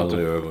 det är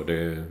aldrig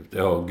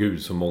över.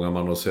 Gud, så många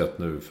man har sett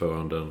nu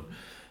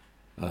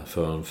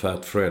förrän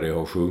Fat Freddy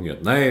har sjungit.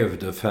 Nej,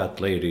 the Fat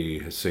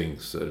Lady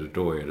sings,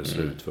 då är det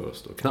slut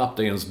först. Och knappt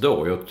ens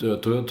då.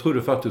 Jag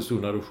trodde faktiskt så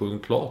när du sjöng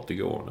klart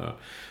igår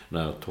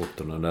när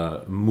Tottenham,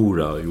 när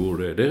Mora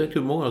gjorde det. Det är rätt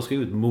många har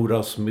skrivit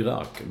Moras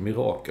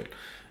mirakel.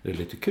 Det är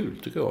lite kul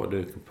tycker jag.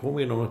 Det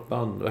påminner om ett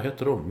band, vad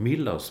heter de?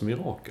 Millas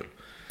mirakel.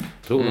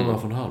 Tror de var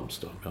från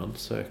Halmstad, jag är inte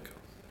säker.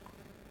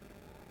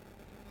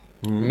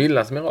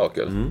 Millas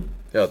mirakel?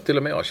 Ja, till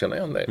och med jag känner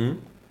igen dig.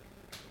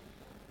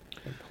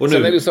 Och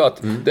sen nu, är det så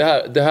att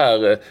det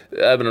här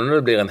även om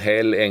det blir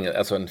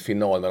en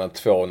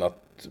final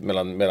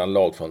mellan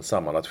lag från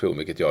samma nation,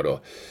 vilket jag då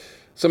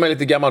som är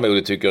lite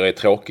gammalmodig tycker är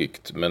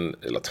tråkigt,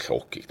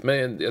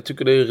 men jag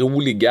tycker det är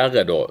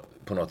roligare då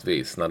på något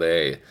vis när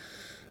det är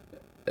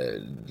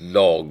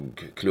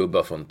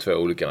klubbar från 2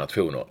 olika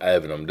nationer,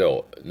 även om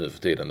då nu för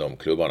tiden de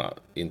klubbarna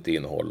inte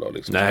innehåller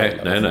liksom nej.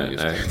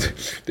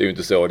 Det är ju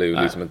inte så, det är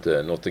ju liksom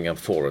inte Nottingham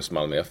Forest,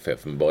 Malmö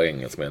FF, men bara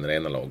engelsmän i det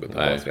ena laget och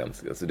bara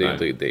svenska. Alltså det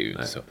är ju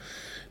inte så.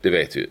 Det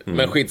vet ju.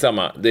 Men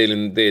skitsamma, det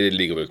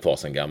ligger väl kvar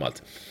sedan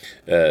gammalt.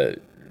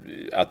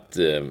 Att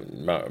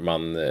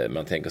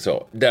man tänker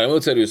så.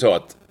 Däremot så är det ju så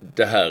att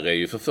det här är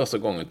ju för första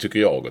gången, tycker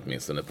jag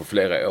åtminstone, på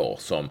flera år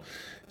som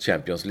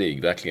Champions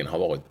League verkligen har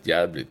varit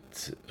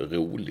jävligt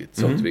roligt,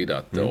 så tillvida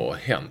att det har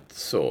hänt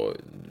så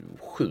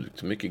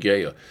sjukt mycket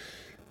grejer.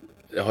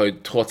 Det har ju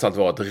trots allt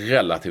varit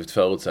relativt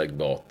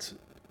förutsägbart.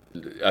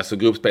 Alltså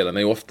gruppspelarna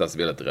är oftast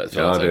väldigt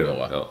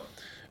förutsägbara.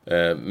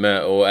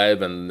 Och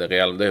även det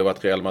har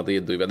varit Real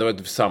Madrid, det har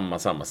varit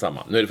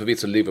samma. Nu är det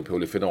förvisso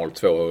Liverpool i final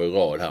 2 år i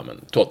rad här,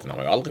 men Tottenham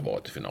har ju aldrig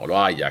varit i final,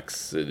 och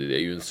Ajax, det är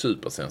ju en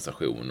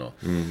supersensation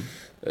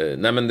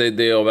nej, men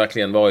det har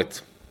verkligen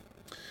varit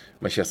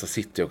Manchester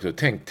City också.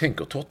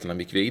 Tänk att Tottenham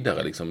gick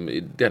vidare liksom,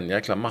 i den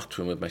jäkla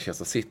matchen mot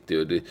Manchester City,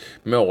 och det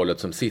målet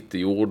som City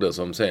gjorde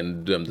som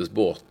sen dömdes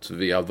bort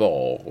via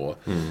VAR och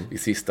i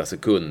sista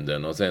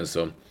sekunden, och sen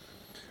så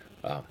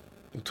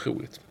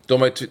otroligt.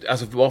 De har ju,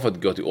 alltså bara för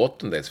att gå till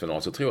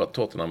åttondelsfinal så tror jag att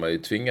Tottenham är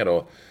tvingade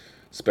att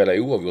spela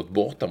oavgjort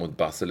borta mot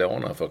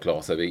Barcelona för att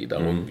klara sig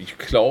vidare, och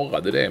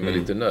klarade det med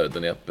lite nöd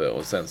och näppe,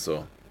 och sen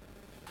så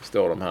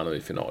står de här nu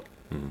i final.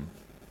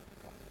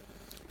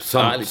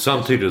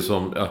 Samtidigt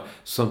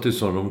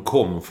som de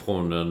kom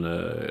från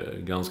en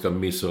ganska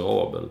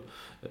miserabel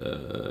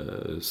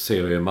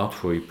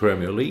seriematcher i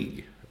Premier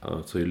League,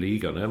 alltså i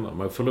ligan hemma. Man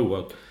har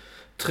förlorat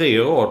 3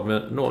 rad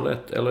med 0-1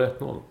 eller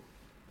 1-0.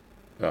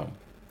 Ja.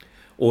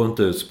 Och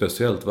inte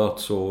speciellt varit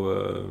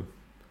så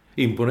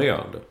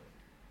imponerande.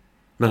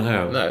 Men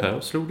här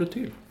slog det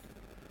till.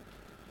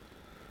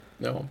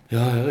 Ja,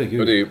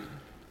 herregud. Och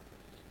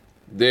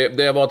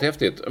det har varit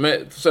häftigt.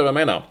 Men förstår du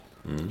vad jag menar?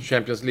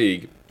 Champions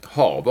League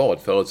har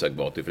varit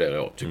förutsägbart i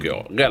flera år, tycker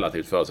jag.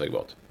 Relativt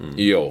förutsägbart.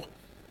 I år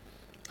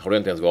har det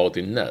inte ens varit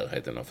i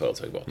närheten av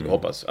förutsägbart. Jag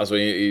hoppas. Alltså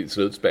i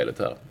slutspelet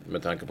här,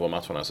 med tanke på hur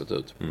matcherna har sett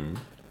ut.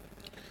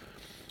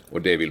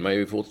 Och det vill man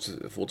ju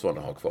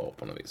fortfarande ha kvar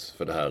på något vis.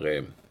 För det här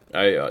är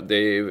det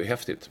är ju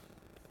häftigt.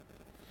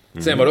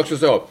 Sen var det också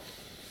så,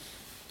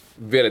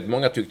 väldigt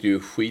många tyckte ju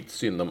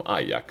skitsynd om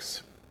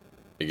Ajax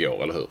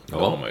igår, eller hur? Det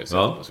har man ju sett.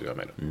 Alltså, jag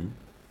menar.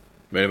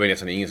 Men det var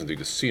nästan ingen som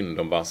tyckte synd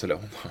om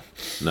Barcelona.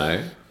 Nej.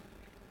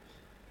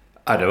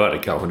 Ja, det var det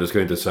kanske. Du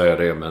ska inte säga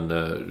det,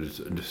 men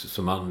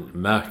som man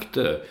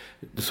märkte,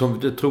 som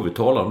det tror vi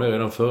talade om det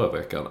redan förra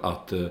veckan,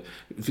 att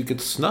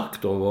vilket snack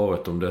det har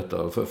varit om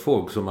detta. För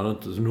folk som man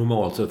inte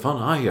normalt sett,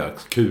 fan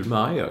Ajax, kul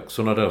med Ajax.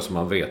 Sådana där som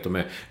man vet, de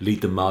är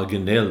lite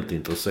marginellt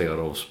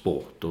intresserade av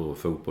sport och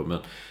fotboll, men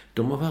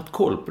de har varit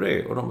koll på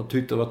det och de har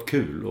tyckt det varit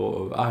kul,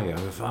 och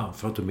Ajax, fan,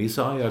 för att du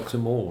missar Ajax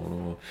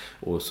imorgon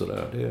och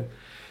sådär.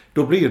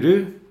 Då blir det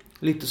ju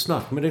lite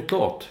snack, men det är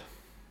klart.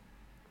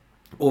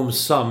 Om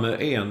samma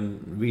en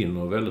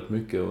vinner väldigt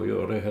mycket och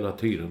gör det hela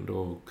tiden,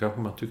 då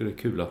kanske man tycker det är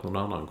kul att någon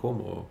annan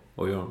kommer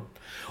och gör något.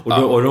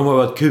 Och de har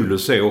varit kul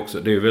att se också.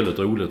 Det är väldigt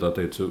roligt att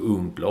det är ett så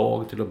ungt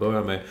lag till att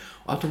börja med.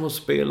 Att de har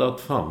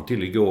spelat fram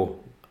till igår,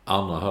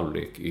 andra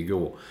halvlek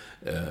igår,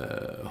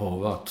 har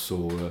varit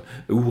så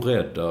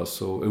orädda.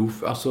 Alltså,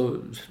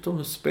 de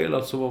har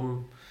spelat som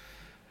om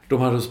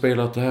de hade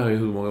spelat det här i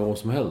hur många år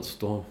som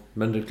helst.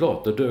 Men det är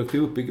klart, det dök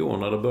upp igår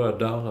när det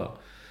började darra.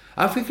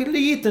 Jag fick en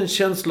liten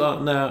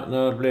känsla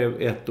när det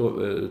blev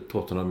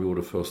Tottenham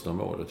gjorde första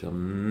målet.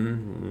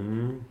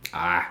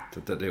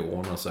 Det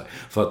ordnar sig.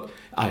 För att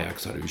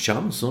Ajax hade ju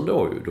chansen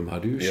då ju. De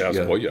hade ju... Jag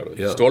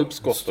skojar.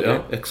 Stolpskott. Ja,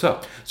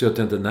 exakt. Så jag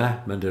tänkte, nej,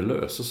 men det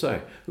löser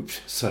sig.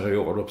 Säger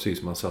jag då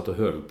precis, man satt och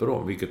höll på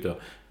dem. Vilket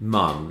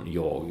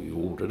jag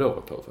gjorde då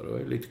ett tag, för det var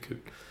ju lite kul.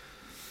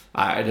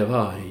 Nej, det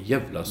var en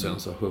jävla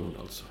sensation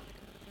alltså.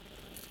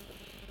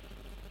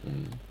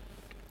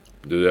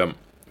 Du,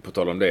 på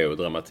tal om det och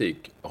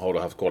dramatik, har du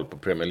haft koll på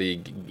Premier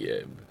League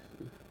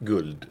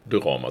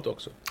gulddramat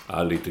också?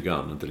 Ja, lite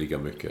grann, inte lika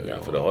mycket. Ja,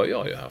 för det har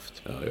jag ju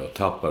haft. Ja, jag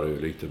tappade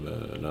ju lite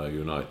när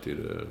United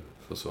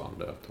försvann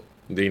där.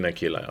 Dina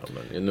killar, ja.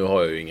 Men nu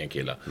har jag ju inga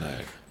killar.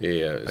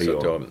 Nej. Så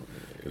att jag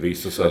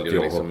visar sig att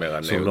jag liksom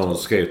har, som någon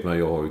skrev med,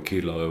 jag har ju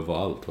killar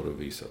överallt, har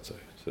det visat sig.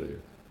 Så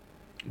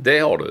det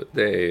har du.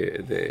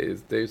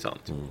 Det är ju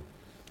sant.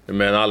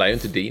 Men alla är ju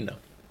inte dina.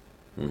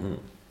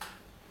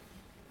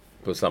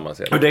 På samma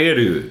sätt. Och det är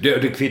det ju.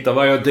 Det kvittar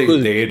vad jag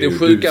tycker. Det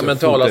sjuka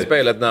mentala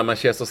spelet när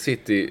Manchester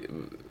City...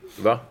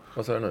 Va?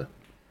 Vad sa du nu?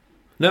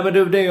 Nej,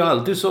 men det är ju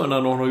alltid så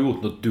när någon har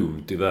gjort något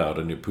dumt i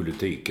världen i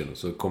politiken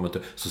så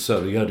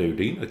säger du, ja, det är ju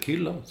dina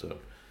killar.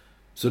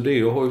 Så det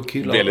jag har ju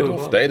killar. Väldigt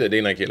ofta är det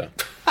dina killar.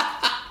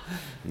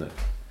 Nej.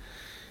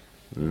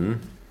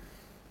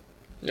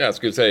 Jag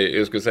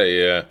skulle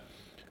säga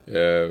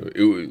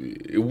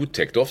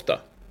otäckt ofta.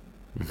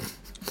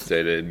 Så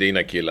är det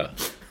dina killar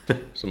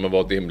som har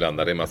varit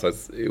inblandade i en massa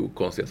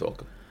okonstiga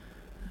saker.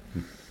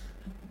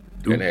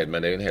 Men det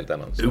är ju en helt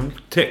annan sak.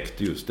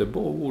 Otäckt, just det.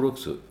 Bra ord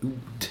också.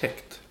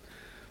 Otäckt.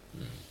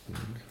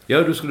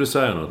 Ja, du skulle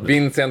säga något.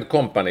 Vincent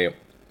Kompany.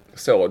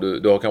 Så,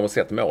 du har kanske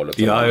sett målet?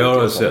 Ja, jag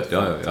har sett.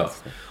 Ja.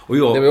 Och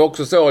det var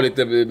också så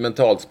lite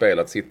mentalt spel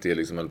att City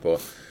liksom höll på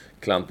att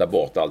klanta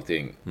bort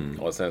allting.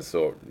 Och sen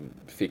så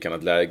fick han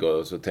ett läge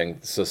och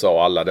så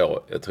sa alla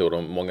då, jag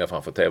tror många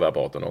framför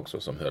tv-apparaten också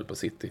som höll på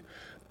City.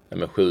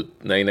 Men skjut,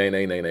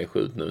 nej,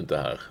 skjut nu inte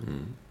här.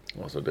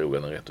 Och så drog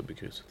han rätt upp i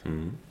krysset.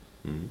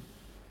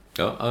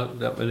 Ja,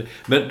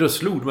 men då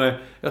slog mig,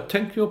 jag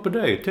tänkte ju på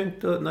dig,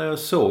 när jag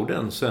såg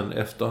den sen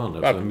efterhand,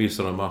 efter jag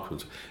missade den matchen.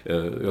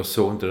 Jag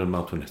såg inte den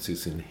matchen i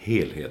sin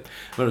helhet.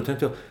 Men då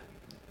tänkte jag,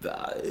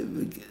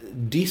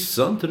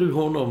 dissade inte du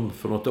honom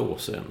för något år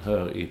sedan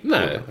här i...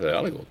 Nej, det är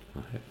aldrig gått.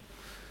 Nej.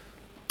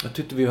 Jag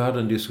tyckte vi hade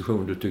en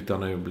diskussion, du tyckte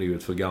han hade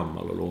blivit för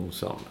gammal och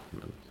långsam.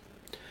 Men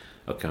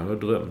jag kan ha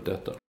drömt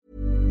detta.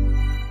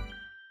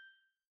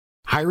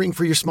 Hiring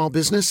for your small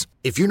business?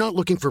 If you're not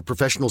looking for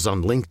professionals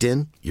on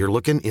LinkedIn, you're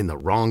looking in the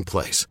wrong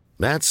place.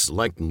 That's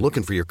like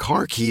looking for your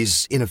car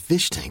keys in a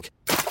fish tank.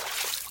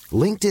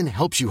 LinkedIn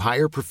helps you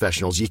hire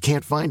professionals you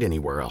can't find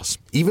anywhere else,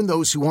 even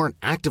those who aren't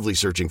actively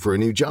searching for a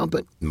new job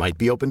but might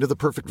be open to the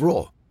perfect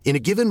role. In a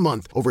given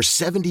month, over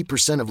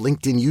 70% of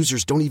LinkedIn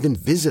users don't even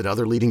visit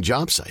other leading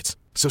job sites.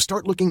 So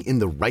start looking in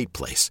the right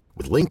place.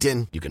 With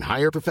LinkedIn, you can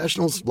hire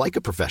professionals like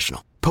a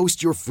professional.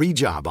 Post your free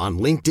job on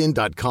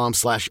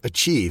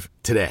linkedin.com/achieve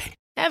today.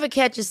 Ever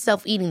catch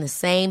yourself eating the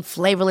same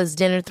flavorless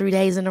dinner 3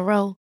 days in a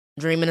row?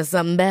 Dreaming of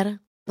something better?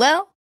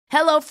 Well,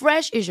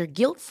 HelloFresh is your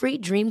guilt-free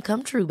dream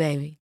come true,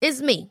 baby.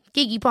 It's me,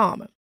 Keke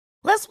Palmer.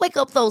 Let's wake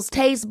up those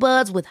taste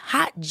buds with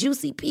hot,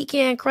 juicy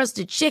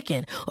pecan-crusted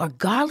chicken or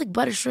garlic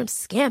butter shrimp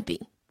scampi.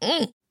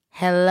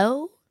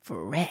 Hello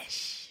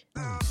Fresh.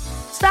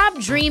 Stop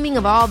dreaming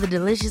of all the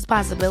delicious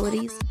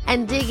possibilities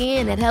and dig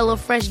in at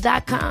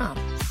HelloFresh.com.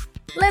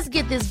 Let's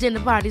get this dinner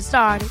party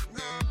started.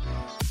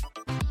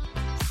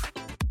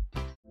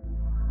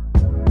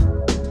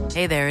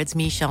 Hey there, it's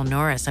Michelle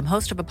Norris. I'm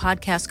host of a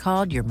podcast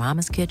called Your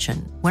Mama's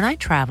Kitchen. When I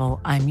travel,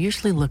 I'm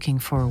usually looking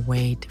for a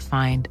way to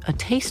find a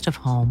taste of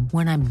home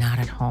when I'm not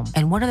at home.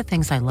 And one of the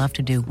things I love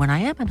to do when I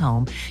am at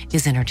home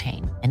is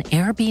entertain. And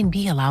Airbnb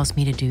allows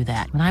me to do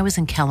that. When I was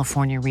in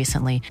California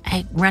recently,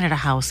 I rented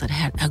a house that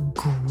had a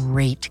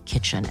great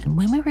kitchen. And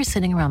when we were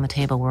sitting around the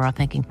table, we were all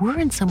thinking,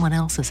 we're in someone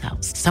else's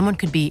house. Someone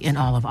could be in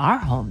all of our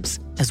homes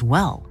as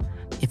well.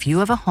 If you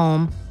have a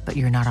home, but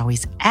you're not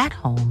always at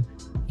home,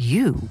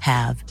 you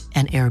have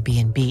an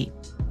Airbnb.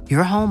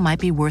 Your home might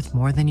be worth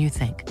more than you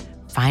think.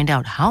 Find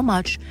out how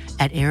much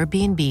at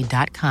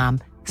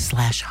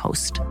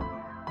airbnb.com/host.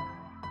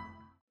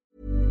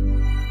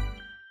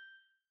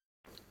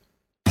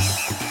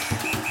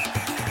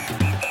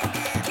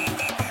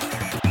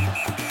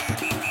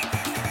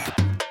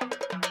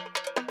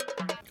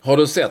 Har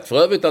du sett för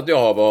övrigt att jag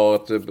har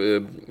varit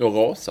och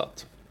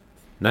rasat?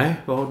 Nej,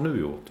 vad har du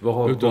gjort? Vad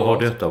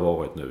har detta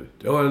varit nu?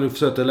 Jag har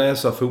försökt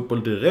läsa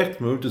Fotboll Direkt,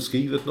 men jag har inte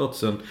skrivit något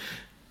sen.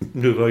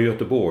 Nu var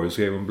Göteborg och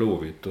skrev om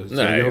Blåvitt.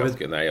 Nej,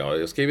 jag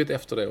har skrivit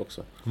efter det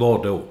också.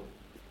 Var då?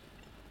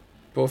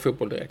 På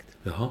Fotboll Direkt.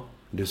 Jaha.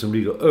 Det som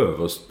ligger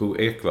överst på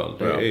Ekvall,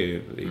 det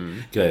är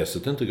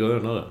gräset är inte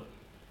grönare.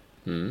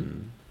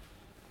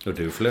 Och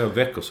det är flera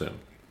veckor sedan.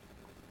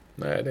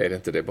 Nej, det är det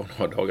inte. Det är bara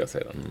några dagar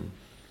sedan.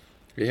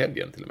 I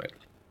helgen till och med.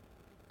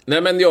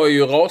 Nej, men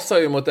jag rasar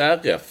ju mot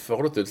RF.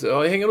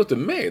 Hänger du inte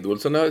med,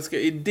 Olsson?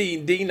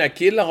 Dina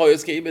killar har ju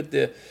skrivit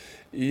det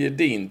i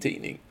din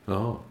tidning.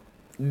 Ja.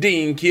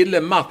 Din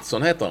kille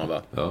Mattsson heter han,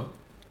 va? Ja.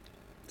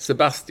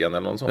 Sebastian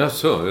eller någon sån.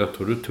 Jag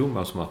tror du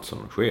Thomas Mattsson,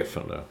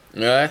 chefen där.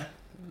 Nej.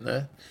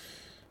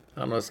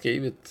 Han har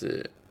skrivit...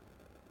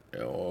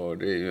 Ja,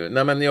 det är ju...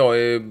 Nej, men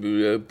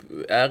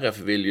RF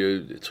vill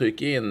ju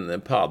trycka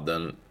in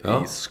padden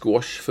i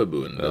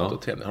squashförbundet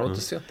och tennis. Har du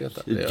inte sett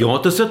detta? Jag har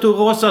inte sett och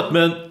rasat,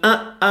 men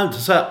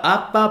så här,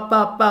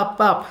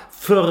 app.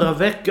 Förra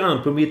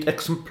veckan på mitt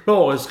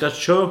exemplariska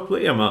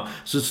körschema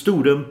så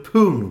stod det en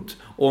punkt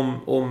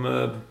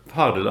om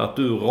paddel, att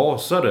du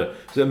rasade.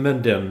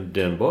 Men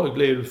den bara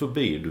gled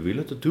förbi. Du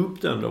ville inte ta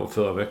upp den då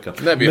förra veckan.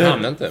 Nej, vi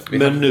hann inte.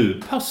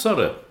 Nu passar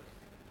det.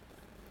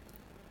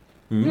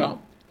 Ja,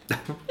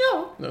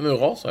 nu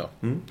rasar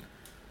jag.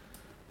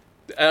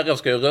 RF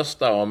ska ju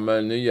rösta om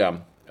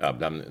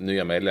bland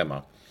nya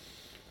medlemmar.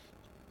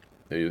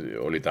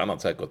 Och lite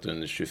annat säkert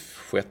den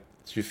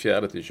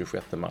 24 till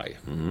 26 maj.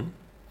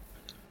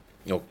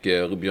 Och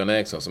Björn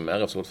Eriksson, som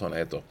RFs ordförande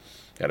heter,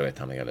 ja, då vet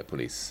han är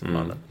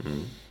polismannen.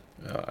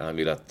 Ja, han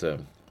vill att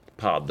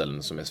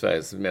paddeln, som är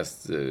Sveriges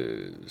mest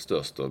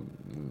största och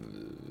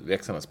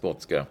växande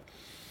sport, ska...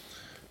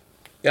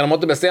 Ja, de har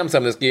inte bestämt sig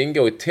om det ska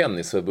ingå i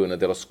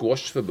tennisförbundet eller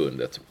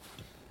squashförbundet.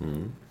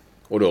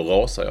 Och då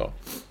rasar jag.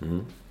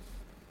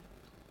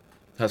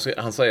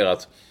 Han säger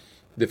att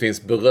det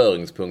finns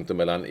beröringspunkter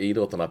mellan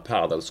idrotterna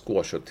paddel,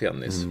 squash och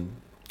tennis.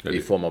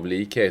 I form av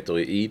likheter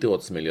i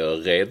idrottsmiljö,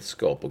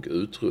 redskap och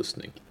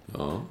utrustning.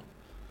 Ja.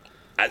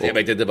 Alltså, jag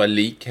vet inte vad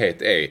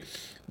likhet är.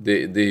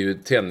 Det är ju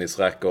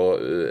tennisrack och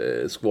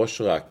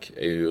squashrack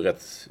är ju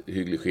rätt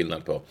hygglig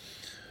skillnad på.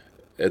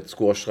 Ett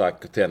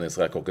squashrack,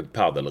 tennisrack och ett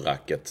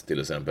paddelracket till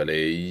exempel är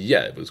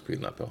jävligt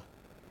skillnad på.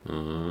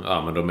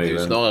 Ja, men de är det är ju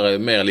snarare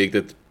mer likt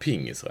ett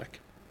pingisrack.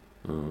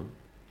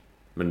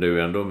 Men det är ju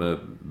ändå med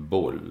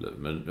boll.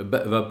 Men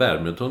var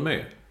badminton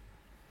med?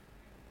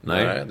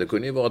 Nej, det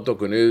kunde ju vara att då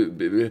kunde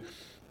ju...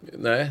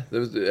 Nej,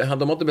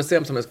 de har inte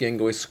bestämt sig om det ska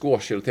ingå i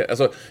squash eller tennis.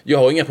 Alltså, jag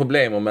har inga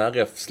problem om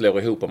RF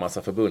slår ihop en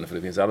massa förbund, för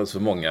det finns alldeles för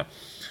många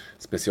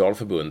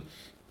specialförbund.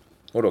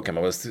 Och då kan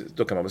man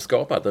väl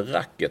skapa ett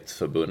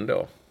racketförbund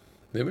då.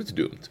 Det är väl inte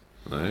dumt.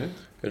 Nej.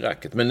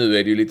 Racket. Men nu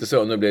är det ju lite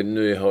så. Nu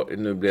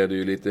blir det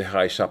ju lite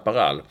High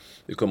Chaparral.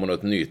 Det kommer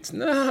något nytt.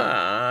 Det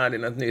är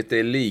något nytt. Det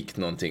är likt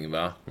någonting,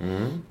 va?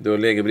 Då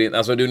lägger vi in...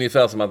 Alltså det är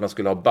ungefär som att man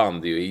skulle ha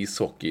bandy och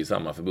ishockey i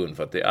samma förbund.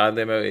 För att det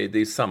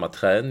är samma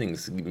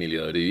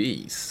träningsmiljö. Det är ju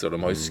is. Så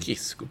de har ju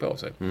skridskor på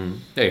sig.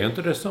 Är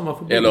inte det samma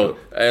förbund?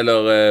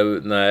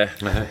 Nej.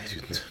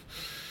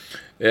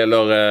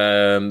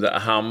 Eller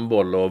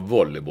handboll och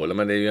volleyboll.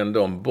 Men det är ju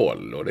ändå en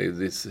boll. Och det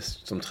är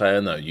som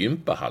tränar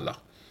gympahallar.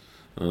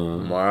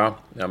 Ja,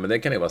 men det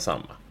kan ju vara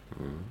samma.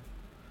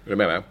 Är du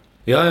med mig?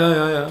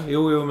 Ja.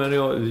 Jo,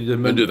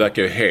 men du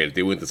verkar ju helt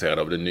ointresserad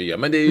av det nya.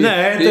 Men det är ju,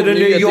 nej, inte det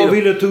nya. Jag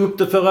ville ta upp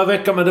det förra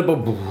veckan, men det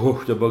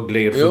bara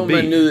gled förbi.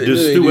 Men du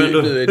stod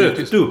ändå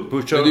högt upp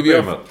på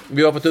körschemat.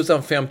 Vi har fått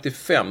ut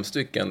 55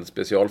 stycken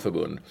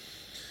specialförbund,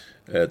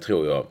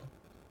 tror jag.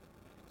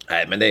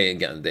 Nej, men det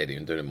är ju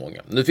inte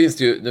många. Nu finns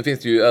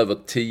det ju över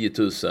 10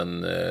 000,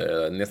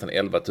 nästan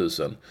 11 000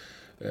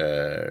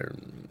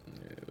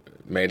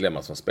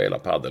 medlemmar som spelar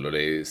paddel, och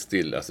det är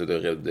still, alltså det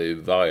är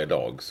varje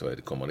dag så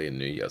kommer det in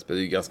nya. Det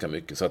är ganska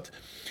mycket, så att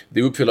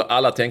det uppfyller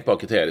alla tänkbara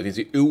kriterier. Det finns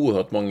ju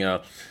oerhört många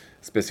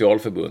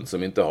specialförbund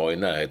som inte har i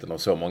närheten av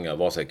så många,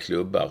 vare sig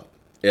klubbar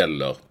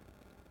eller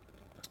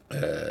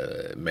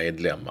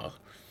medlemmar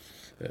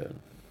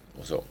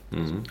och så.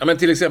 Ja, men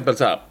till exempel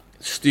så här,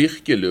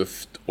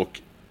 styrkelyft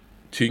och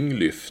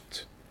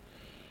tyngdlyft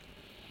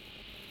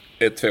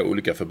är 2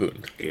 olika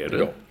förbund. Är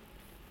det?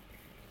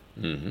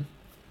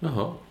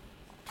 Jaha.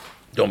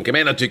 De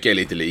kan man tycka är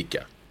lite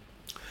lika.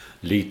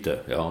 Lite,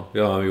 ja.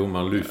 Ja, jo,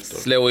 man lyfter.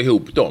 Slå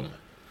ihop dem.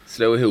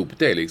 Slå ihop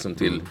det liksom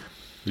till...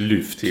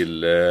 Lyft.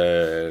 Till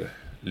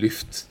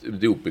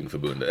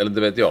lyftdopingförbundet. Eller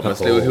det vet jag. Men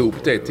slå ihop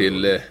det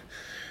till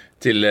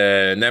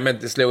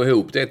slå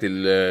ihop det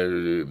till...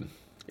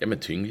 men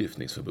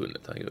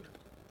tyngdlyftningsförbundet. Herregud.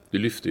 Du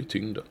lyfter ju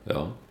tyngder.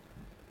 Ja.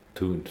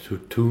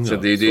 Tunga. Så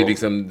det är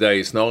liksom, det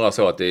är snarare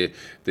så att det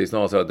är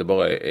snarare så att det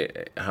bara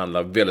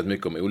handlar väldigt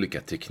mycket om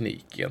olika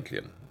teknik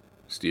egentligen.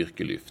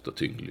 Styrkelyft och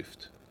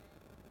tyngdlyft.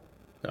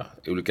 Ja,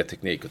 olika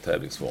teknik och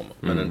tävlingsformer.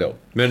 Men ändå.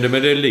 Men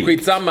det är likt.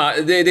 Skitsamma,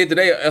 det är inte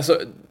det. Alltså,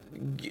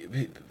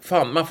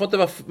 fan, man får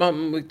inte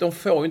de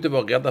får ju inte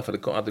vara rädda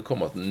för att det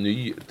kommer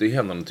det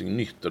händer någonting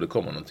nytt och det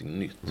kommer någonting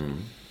nytt.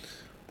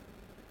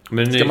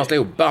 Men ska man slå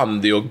ihop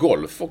bandy och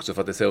golf också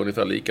för att det ser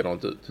ungefär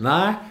likadant ut?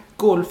 Nej,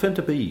 golf är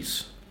inte på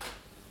is.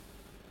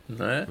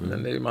 Nej,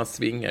 men man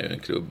svingar ju en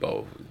klubba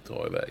och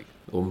drar iväg.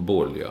 Och en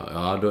boll,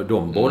 ja. Ja,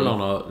 de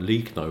bollarna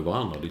liknar ju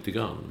varandra lite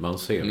grann. Man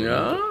ser dem.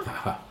 Ja.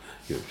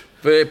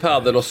 För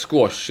paddel och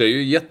squash är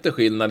ju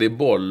jätteskillnad i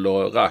boll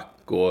och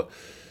rack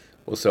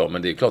och så.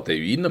 Men det är klart, det är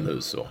ju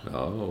inomhus så.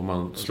 Ja, och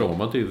man slår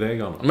man till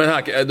väggarna. Men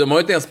här, de har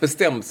ju inte ens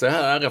bestämt sig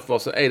här.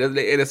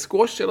 Är det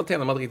squash eller tennis?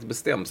 Man har inte riktigt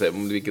bestämt sig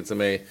om vilket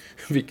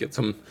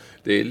som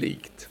det är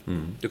likt.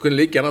 Du kunde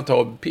lika gärna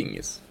ta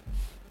pingis.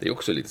 Det är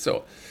också lite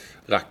så.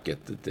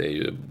 Racketet är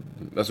ju...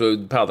 Alltså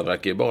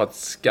paddelracket är bara ett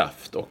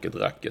skaft och ett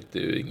racket. Det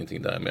är ju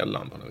ingenting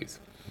däremellan på något vis.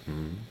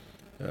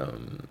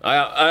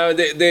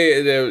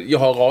 Jag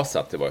har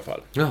rasat i varje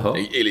fall. Jaha.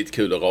 Det är lite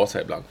kul att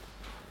rasa ibland.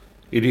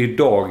 Är det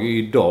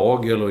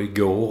idag eller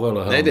igår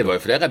eller här? Nej, det var ju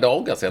flera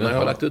dagar sedan jag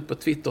har lagt ut på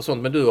Twitter och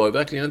sånt. Men du har ju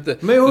verkligen inte...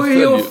 Men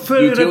jag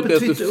följer det på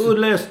Twitter och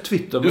läst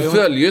Twitter. Du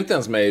följer ju inte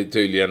ens mig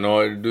tydligen.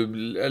 Och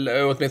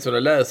åtminstone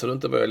läser du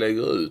inte vad jag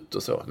lägger ut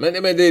och så. Men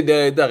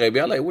där är vi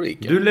alla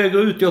olika. Du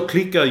lägger ut, jag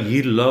klickar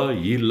gilla,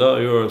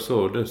 gör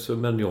så.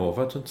 Men jag har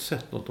faktiskt inte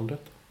sett något om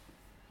detta.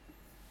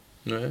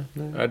 Nej.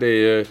 Ja,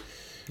 det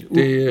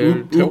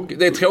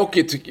är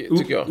tråkigt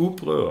tycker jag.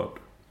 Upprörd.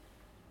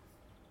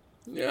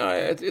 Ja,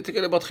 jag tycker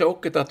det är bara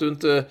tråkigt att du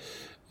inte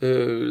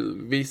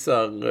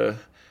visar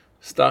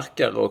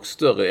starkare och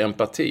större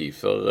empati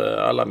för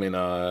alla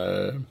mina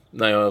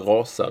när jag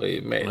rasar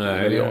i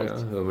medialt.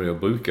 Men jag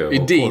brukar i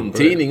din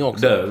tidning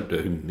också. Det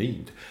är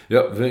min.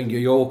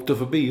 Jag åkte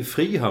förbi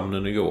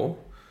Frihamnen igår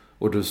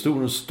och det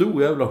stod en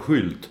stor jävla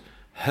skylt.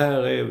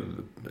 Här är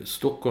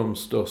Stockholms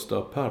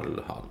största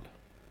paddelhall.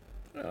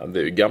 Ja, det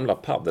är ju gamla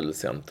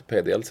paddelcenter,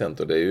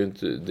 PDL-center. Det är ju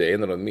inte, det är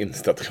en av de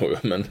minsta tror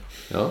jag, men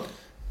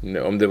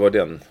om det var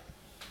den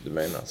du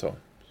menar så.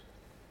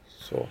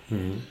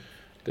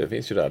 Det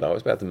finns ju där har vi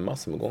spelat en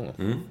massa med gånger.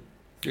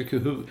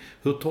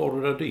 Hur tar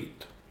du dig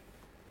dit?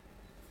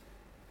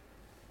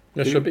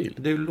 Jag kör bil.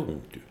 Det är ju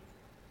långt ju.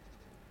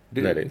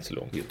 Nej, det är inte så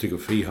långt. Jag tycker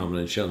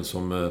Frihamnen känns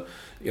som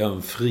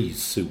en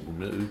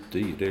frizon ute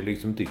i. Det är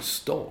liksom inte i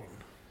stan.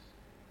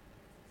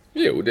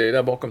 Jo, det är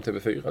där bakom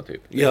TV4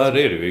 typ. Ja,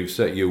 det är det ju.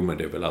 Jo, men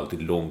det är väl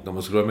alltid långt. När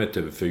man skulle ha med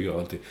TV4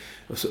 alltid.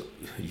 Alltså,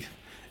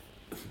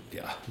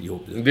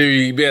 jobbigt. Det är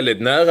ju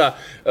väldigt nära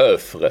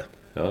Öfre.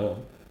 Ja.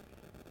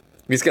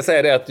 Vi ska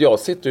säga det att jag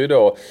sitter ju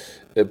då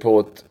på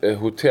ett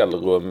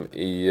hotellrum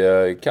i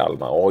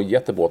Kalmar och har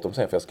jättebråttom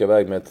sen för jag ska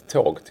iväg med ett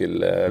tåg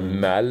till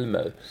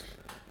Malmö.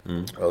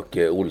 Och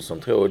Olsson,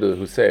 tror du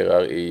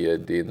huserar i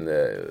din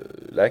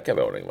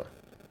läkarvåning, va?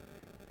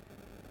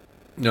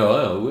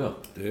 Ja.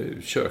 Det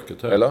är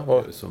köket här. Eller? Det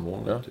är som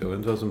vanligt. Ja. Jag vet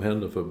inte vad som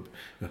händer för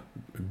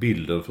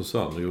bilden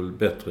försvann. Det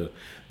är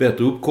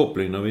bättre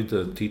uppkoppling när vi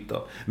inte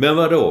tittar. Men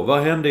vad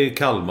hände i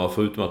Kalmar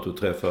förutom att du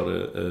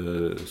träffade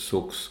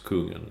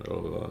Soxkungen?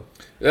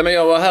 Ja, men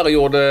jag var här och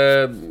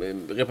gjorde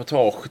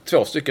reportage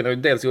 2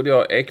 stycken. Dels gjorde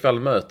jag Ekvall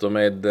möter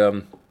med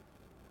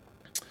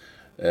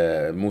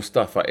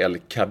Mustafa El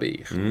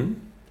Kabir.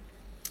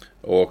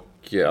 Och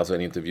alltså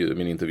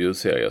min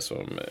intervjuserie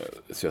så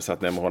jag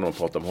satt ner med honom och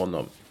pratade om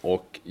honom.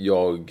 Och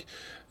jag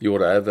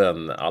gjorde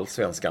även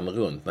Allsvenskan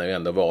runt när jag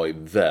ändå var i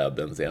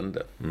världens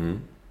ände.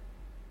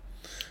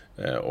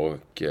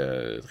 Och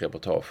ett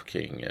reportage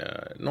kring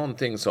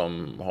någonting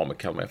som har med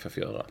Kalmar FF att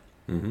göra.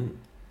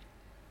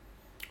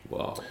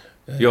 Wow.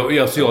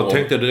 Jag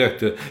tänkte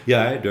direkt,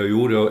 då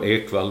gjorde jag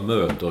Ekvall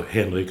möter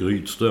Henrik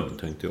Rydström,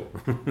 tänkte jag.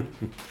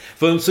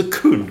 För en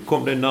sekund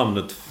kom det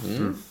namnet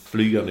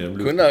flygande genom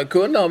luften.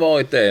 Kunde ha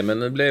varit det, men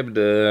nu blev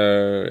det...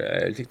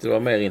 Jag tyckte det var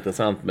mer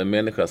intressant med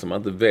människor som man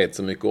inte vet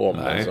så mycket om.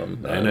 Nej,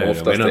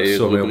 oftast jag menar är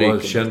så. Jag bara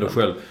nästan. kände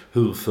själv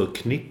hur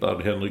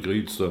förknippad Henrik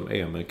Rydström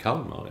är med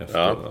Kalmar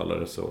efter alla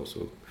dessa år. Så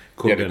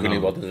det kunde ju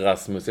varit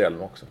Rasmus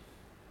Elm också.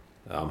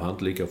 Ja, men han är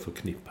inte lika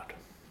förknippad.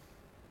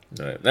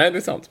 Nej, det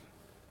är sant.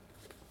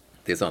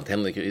 Det är sant.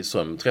 Henrik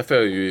Rydström träffade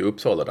jag ju i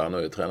Uppsala där han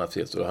har ju tränat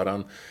sist. Och då hade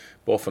han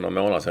bara för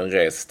några månader sedan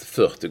rest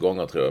 40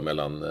 gånger tror jag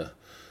mellan...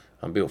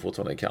 Han bor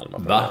fortfarande i Kalmar.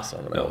 Va?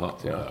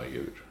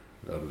 Herregud.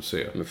 Ja, du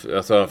ser.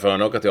 Alltså för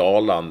han åker till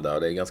Arlanda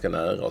och det är ganska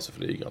nära och så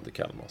flyger han till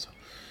Kalmar. Så.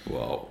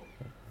 Wow.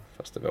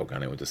 Fast det vågar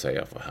han nog inte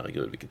säga för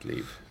herregud vilket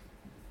liv.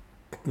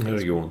 Nej,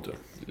 det går inte.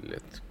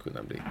 Lätt kunna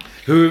bli.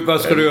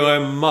 Vad ska du göra i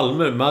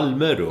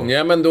Malmö då?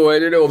 Ja, men då är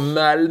det då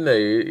Malmö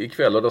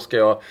ikväll och då ska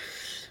jag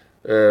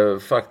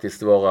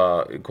faktiskt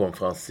vara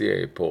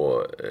konferencier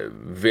på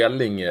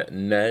Vellinge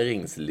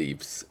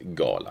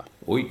näringslivsgala.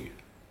 Oj.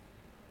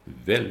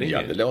 Vellinge?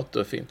 Ja, det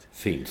låter fint.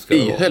 Fint ska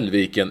I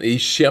Höllviken, i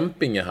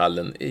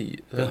Kämpingehallen i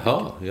Höllviken.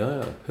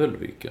 Jaha,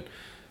 Höllviken.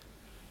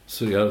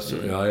 Så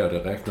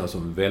det räknas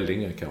som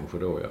Vellinge kanske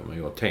då, ja. Men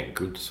jag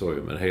tänker inte så.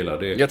 Men hela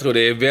det... Jag tror det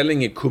är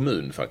Vellinge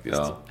kommun faktiskt.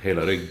 Ja,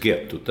 hela det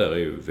gettot där är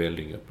ju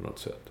Vellinge på något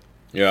sätt.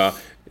 Ja,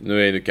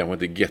 nu är det kanske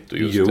inte getto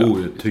just där.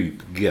 Jo, typ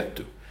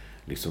getto.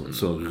 Liksom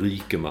så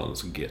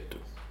rikemans getto.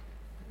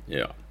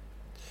 Ja.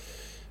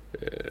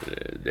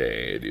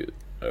 Det är det ju.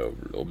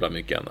 Och bland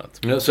mycket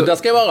annat. Ja, så där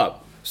ska jag vara.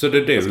 Så det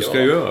är det du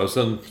ska göra.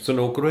 Sen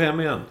åker du hem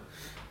igen.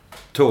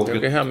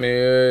 Tåget. Jag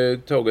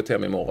åker tåget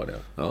hem imorgon,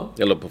 ja.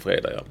 Eller på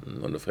fredag,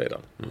 under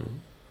fredagen.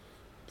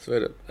 Så är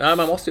det. Ja,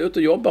 man måste ju ut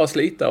och jobba och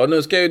slita. Och nu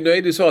är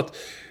det ju så att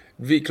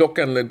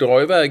klockan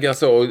drar iväg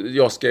alltså,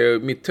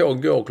 mitt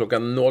tåg går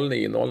klockan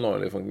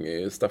 09.00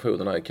 från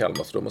stationen här i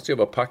Kalmar, så då måste jag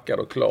vara packad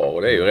och klar,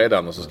 och det är ju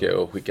redan, och så ska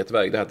jag skicka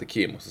iväg det här till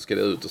Kim och så ska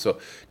det ut och så.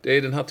 Det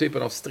är den här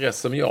typen av stress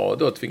som jag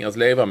då tvingas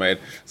leva med,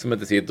 som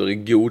inte sitter i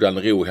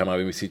godan ro hemma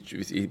vid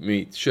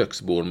mitt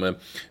köksbord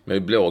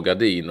med blå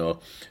gardiner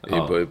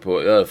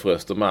på Öfre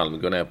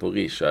Östermalm, går ner på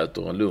Rish,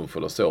 äter en lunch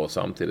eller så, och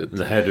samtidigt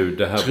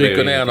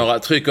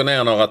trycker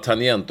ner några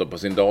tangenter på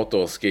sin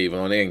dator och skriver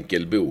någon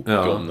enkel bok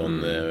om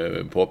någon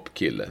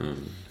popkille.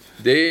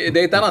 Det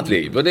är ett annat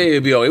liv. Och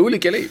vi har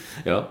olika liv.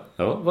 Ja,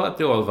 jag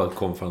har varit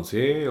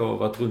konferencier och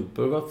varit runt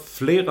på. Det har varit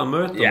flera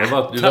möten.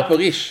 Ja, du var på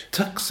Rish.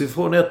 Taxi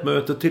från ett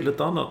möte till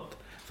ett annat.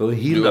 För att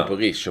Du var på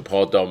Rish och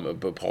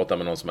pratade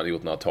med någon som hade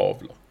gjort några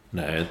tavlor.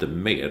 Nej, inte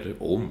med.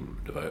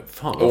 Det var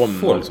fan vad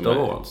folk det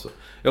var alltså.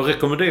 Jag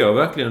rekommenderar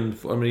verkligen,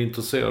 om man är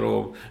intresserad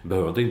av,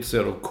 behöver inte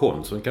intresserad av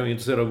konst, man kan vara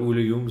intresserad av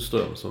Olle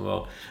Ljungström som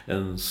var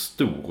en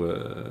stor,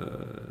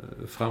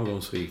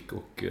 framgångsrik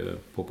och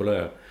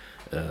populär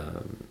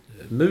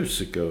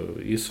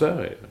musiker i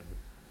Sverige.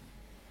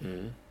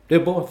 Det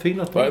är bara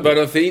fina tavlor.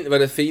 Var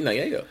det fina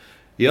grejer?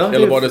 Ja,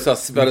 eller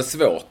var det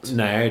svårt?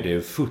 Nej, det är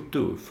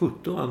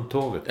foto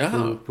antaget.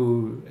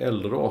 På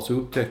äldre dag så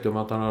upptäckte de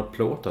att han hade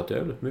plåtat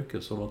jävligt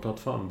mycket som har tagit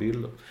fram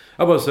bilder.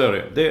 Jag bara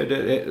säger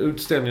det.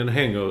 Utställningen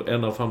hänger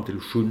ända fram till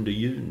 7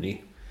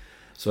 juni.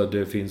 Så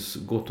det finns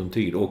gott om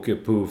tid. Och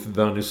på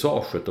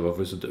vernissaget det var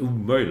faktiskt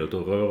omöjligt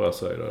att röra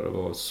sig där. Det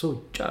var så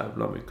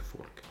jävla mycket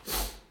folk.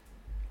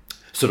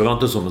 Så det var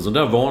inte som en sån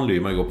där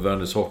vanlig, man går på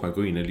vernissage, man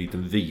går in i en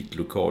liten vit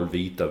lokal,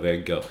 vita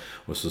väggar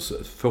och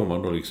så får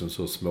man då liksom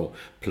så små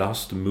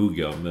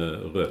plastmuggar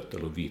med rött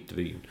eller vitt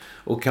vin.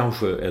 Och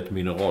kanske ett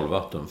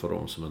mineralvatten för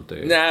dem som inte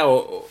är... Nej,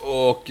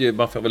 och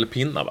man får väl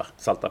pinnar va?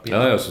 Salta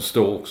pinnar. Ja, så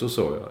står också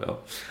så, ja.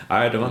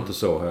 Nej, det var inte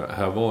så.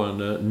 Här var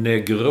en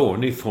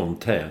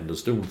Negroni-fontän. Det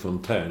stod en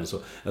fontän så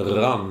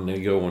rann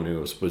Negroni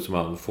och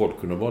som folk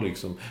kunde bara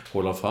liksom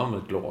hålla fram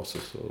ett glas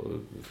och så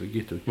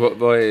förgitt ut.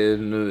 Vad är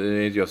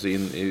nu är jag så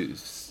in i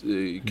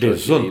det är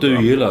sånt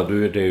du gillar.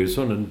 Det är ju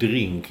sån en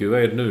drink. Jag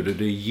vet nu.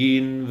 Det är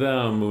gin,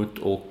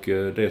 vermouth och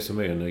det som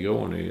är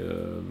Negroni.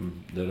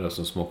 Det där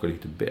som smakar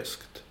lite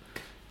beskt.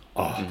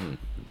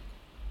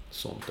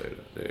 Sånt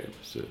är det.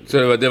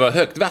 Så det var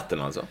högt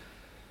vatten alltså?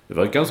 Det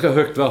var ett ganska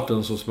högt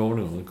vatten så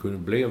småningom. Det kunde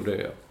blev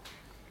det.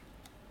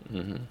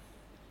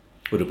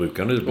 Och det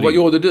brukar nu bli... Och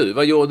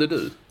vad gjorde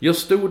du? Jag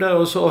stod där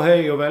och sa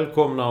hej och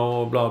välkomna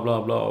och bla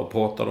bla bla och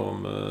pratade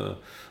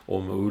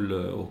om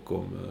Ulle och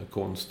om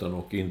konsten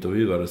och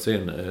intervjuade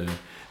sen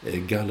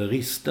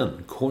galleristen,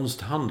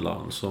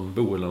 konsthandlaren som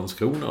bor i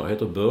Landskrona och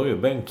heter Börje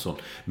Bengtsson.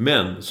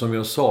 Men som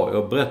jag sa,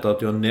 jag berättade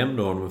att jag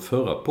nämnde honom i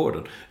förra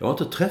podden. Jag har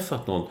inte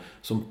träffat någon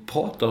som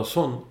pratar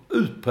sån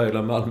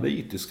utpräglad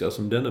malmöitiska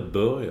som denne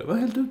Börje. Det var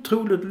helt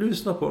otroligt att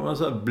lyssna på. Man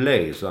sa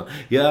blä, så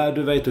ja,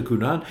 du vet,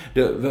 kunde han.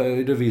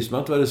 Det visste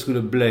man inte vad det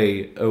skulle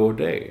blä och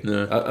det.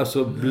 Nej.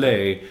 Alltså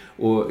blä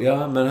och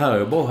ja, men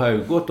här har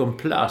ju gått om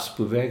plats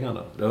på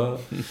väggarna. Det var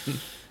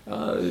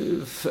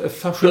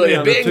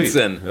Börje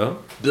Bengtsson. Typ. Ja.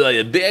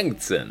 Börje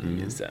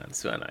Bengtsson.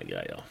 Sådana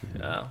grejer.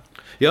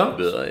 Ja.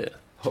 Börje.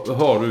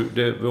 Har du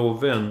det,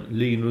 vår vän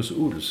Linus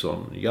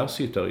Olsson,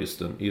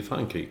 jazzgitarristen i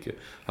Frankrike.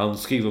 Han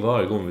skriver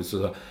varje gång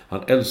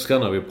han älskar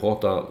när vi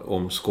pratar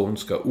om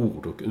skånska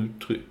ord och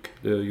uttryck.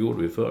 Det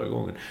gjorde vi förra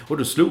gången. Och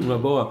det slog mig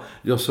bara,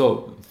 jag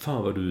sa,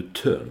 fan vad du är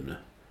tönn.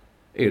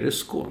 Är det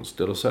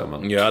skånskt eller säger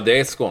man? Ja, det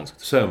är skånskt.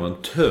 Säger man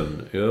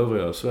tönn i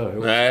övriga Sverige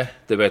också? Nej,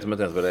 det vet man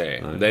inte ens vad det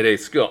är. Nej. Det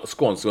är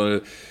skånskt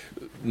och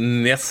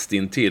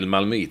nästintill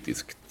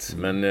malmöitiskt.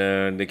 Men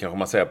det kanske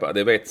man säger på,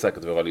 det vet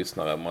säkert våra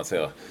lyssnare om man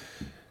säger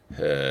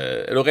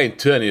eller rent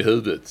tönn i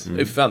huvudet.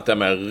 Det förväntar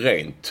mig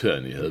rent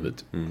tönn i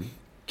huvudet.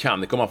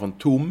 Kan det komma från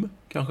tom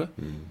kanske?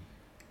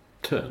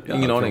 Tönn? Ja,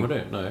 ingen aning.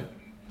 Det?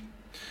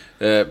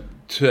 Nej.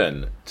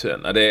 Tönn.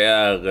 Det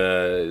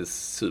är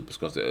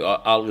superskonstigt. Jag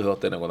har aldrig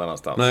hört det någon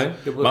annanstans. Nej,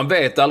 man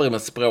vet aldrig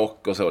med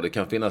språk och så. Det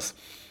kan finnas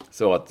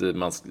så att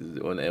man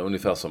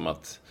ungefär som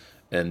att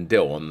en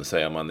dån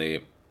säger man i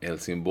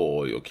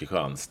Helsingborg och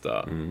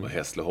Kristianstad och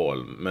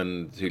Hässleholm.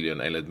 Men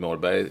tydligen enligt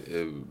Målberg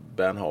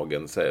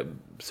Bernhagen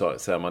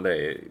säger man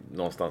det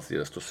någonstans i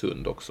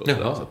Östersund också. Så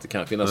att det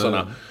kan finnas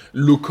sådana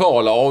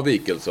lokala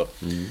avvikelser.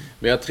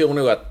 Men jag tror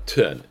nog att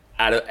tönn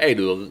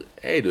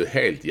är du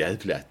helt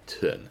jävla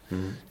tönn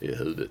i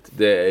huvudet.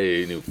 Det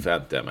är nog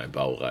fanta mig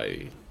bara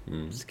i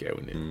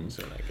Skåne.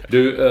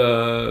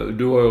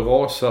 Du har ju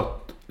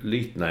rasat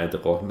lite, nej inte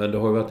rasat, men det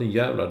har ju varit en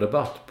jävla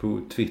debatt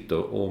på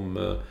Twitter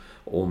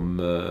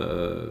om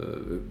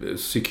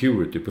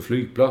security på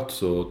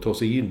flygplats och ta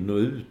sig in och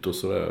ut och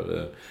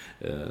sådär.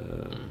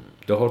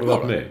 Det har du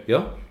varit med.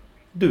 Ja,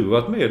 du har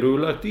varit med. Du har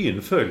lagt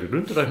in. Följer du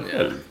inte dig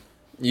själv?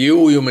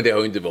 Jo, men det har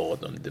ju inte varit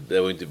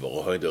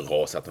har inte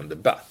rasat någon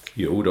debatt.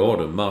 Jo, det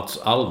har det. Mats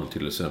Alm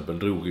till exempel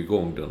drog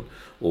igång den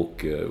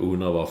och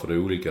undrar varför det är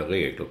olika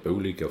regler på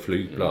olika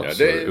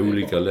flygplatser,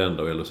 olika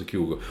länder eller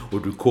security.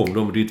 Och du kom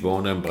då med ditt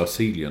vanliga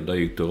Brasilien, där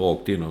gick du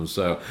rakt in och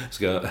sa,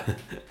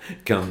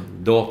 kan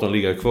datorn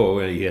ligga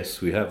kvar?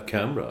 Yes, we have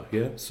camera.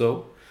 Yeah,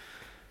 så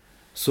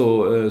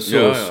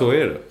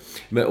är det.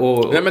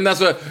 Men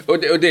alltså, och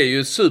det är ju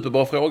en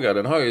superbra fråga.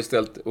 Den har jag ju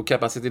ställt, och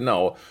Capacity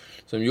Now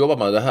som jobbar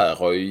med det här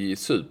har ju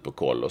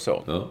superkoll och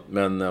så. Ja.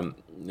 Men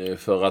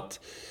för att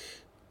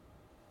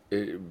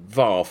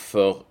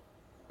varför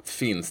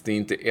finns det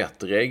inte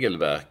ett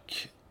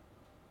regelverk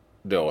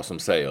då som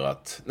säger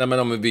att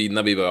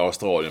när vi var i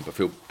Australien på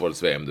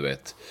fotbolls-VM, du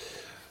vet,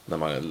 när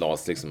man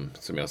las liksom,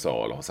 som jag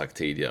sa eller har sagt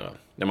tidigare,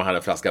 när man hade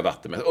en flaska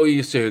vatten med.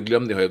 Oj, så jag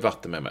glömde, jag har ju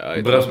vatten med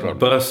mig.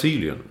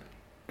 Brasilien.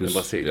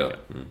 Brasilien.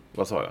 Ja.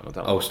 Vad sa jag? Något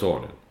annat?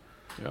 Australien.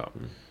 Ja.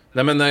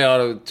 Nej, men när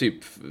jag typ,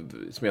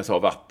 som jag sa,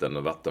 vatten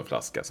och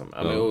vattenflaska. Som,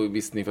 men,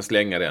 visst, ni får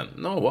slänga den.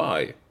 No,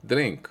 why?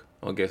 Drink.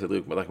 Okej, så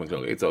drack man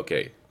klunga. It's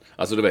okay.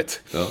 Alltså, du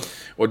vet. Ja.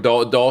 Och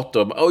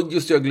dator.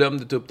 Just jag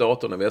glömde ta upp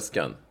datorn i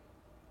väskan.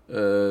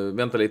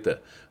 Vänta lite.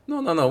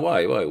 No,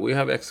 why? We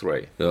have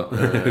X-ray. Ja.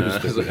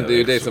 Det är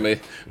ju det som är...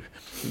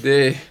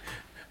 Det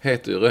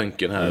heter ju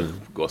röntgen här,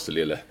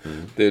 gosselille.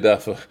 Det är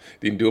därför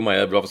din dumma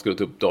jävla, varför skulle du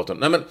ta upp datorn?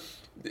 Nej, men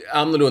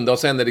annorlunda. Och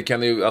sen det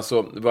kan ju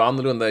alltså vara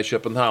annorlunda i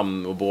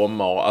Köpenhamn och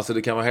Bromma. Alltså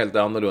det kan vara helt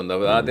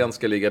annorlunda. Den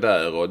ska ligga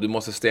där och du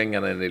måste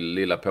stänga den i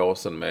lilla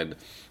påsen med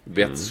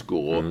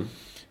vätskor. Och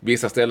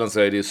vissa ställen så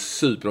är det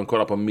super. De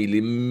kollar på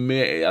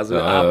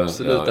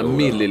absoluta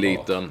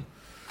millilitern.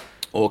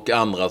 Och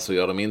andra så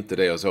gör de inte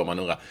det. Och så man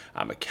undrar,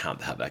 men kan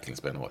det här verkligen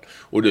spela någon roll?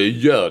 Och det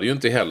gör det ju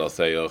inte heller,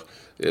 säger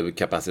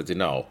Capacity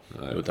Now.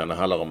 Nej. Utan det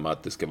handlar om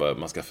att det ska vara,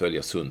 man ska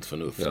följa sunt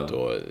förnuft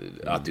och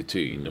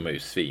attityd. De är ju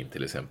svin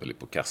till exempel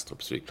på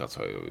Kastrups flygplats,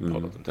 har jag ju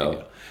pratat om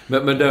tidigare.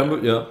 Men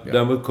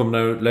däremot kommer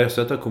jag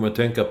läsa detta, kommer jag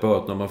tänka på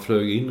att när man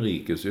flög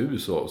inrikes i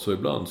USA så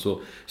ibland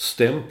så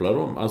stämplar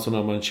de, alltså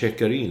när man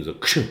checkar in så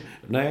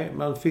nej,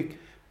 man fick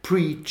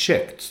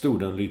pre-checked, stod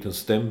det en liten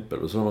stämpel.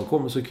 Och så när man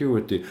kom med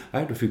security,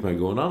 då fick man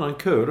gå en annan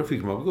kö, då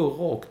fick man gå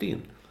rakt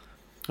in.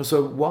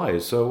 Alltså, why?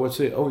 So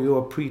what's it? Oh, you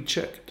are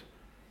pre-checked.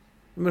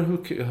 Men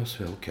hur?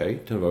 Alltså, okej,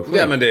 det var skönt.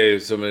 Ja, men det är ju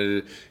som,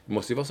 det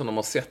måste ju vara så när man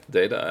har sett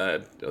dig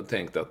där och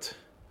tänkt att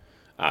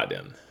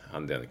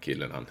den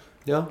killen,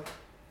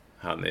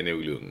 han är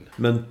nog lugn.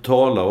 Men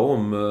tala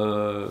om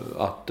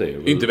att det är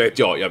väl... Inte vet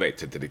jag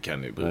vet inte, det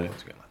kan ju bero.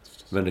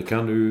 Men det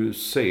kan du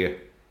se,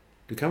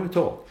 det kan vi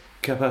ta.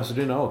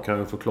 Capacity Now kan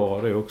ju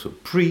förklara det också.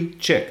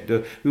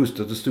 Pre-check. Just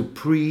att det stod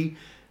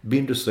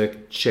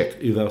pre-check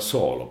i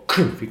versaler.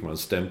 Fick man en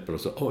stämpel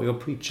och så. Jag har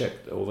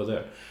pre-checked over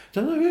there.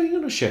 Sen har jag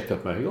ingen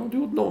checkat mig. Jag har inte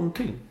gjort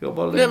någonting.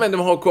 Nej, men de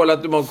har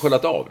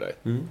kollat av dig.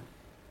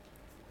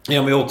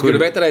 Ja, men skulle du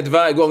veta det att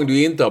varje gång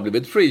du inte har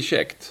blivit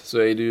pre-checked så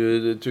är det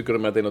ju, tycker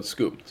de att det är något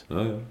skumt.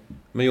 Ja.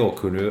 Men jag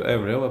kunde ju,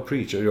 även när jag var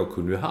pre-checked, jag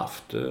kunde ju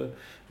haft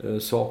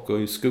saker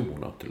i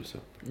skorna till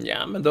exempel.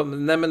 Ja, men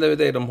det är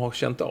det de har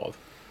känt av.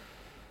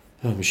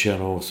 De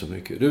känner av så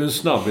mycket. Det är en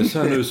snabbis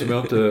här nu som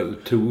jag inte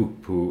tog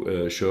upp på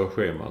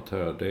körschemat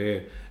här. Det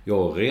är,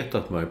 jag har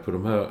retat mig på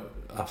de här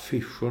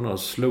affischerna,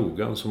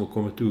 slogan som har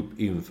kommit upp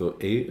inför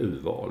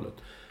EU-valet.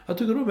 Jag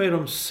tycker de är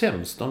de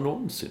sämsta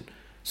någonsin.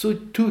 Så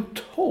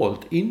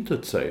totalt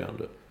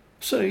intetsägande.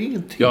 Säger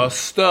ingenting. Jag har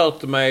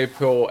stört mig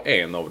på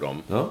en av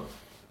dem. Ja.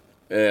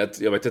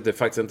 Jag vet inte,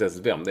 faktiskt inte ens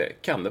vem det är.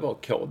 Kan det vara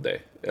KD?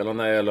 Eller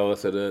nej, eller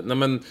så är det... Nej,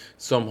 men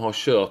som har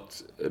kört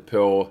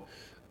på...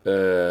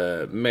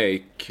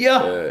 make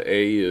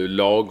EU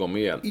lagom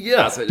igen.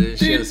 Alltså det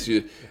känns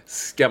ju,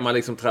 ska man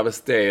liksom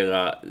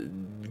travestera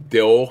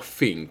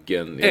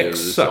dårfinken i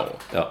USA.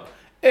 Ja.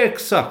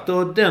 Exakt,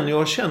 och den jag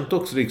har känt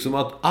också liksom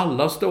att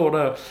alla står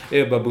där,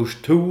 Ebba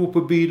Busch Thor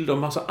på bild och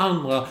massa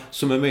andra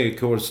som är med i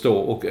kod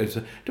står och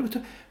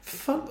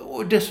fan,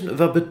 och dessutom,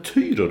 vad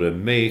betyder det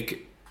make,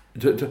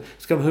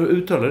 ska man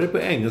uttala det på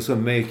engelska,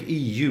 make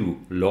EU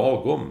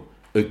lagom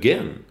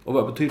again? Och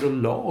vad betyder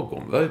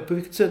lagom? På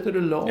vilket sätt är det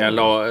lagom? Ja,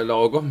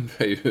 lagom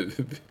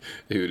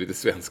är ju lite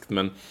svenskt,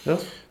 men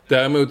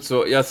däremot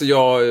så, alltså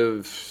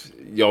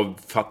jag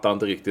fattar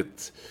inte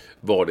riktigt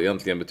vad det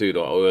egentligen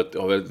betyder, och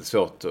jag har väldigt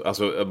svårt,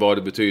 alltså vad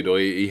det betyder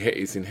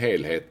i sin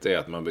helhet är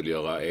att man vill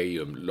göra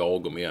EU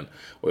lagom igen,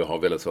 och jag har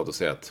väldigt svårt att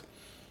säga att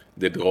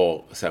det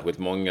drar särskilt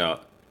många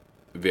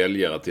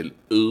väljare till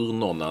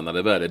urnorna när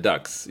det väl är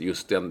dags,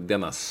 just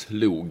denna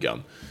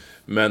slogan.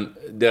 Men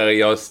där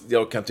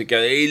jag kan tycka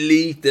det är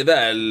lite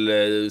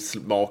väl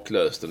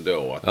smaklöst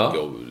ändå att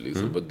gå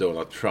liksom på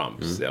Donald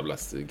Trumps jävla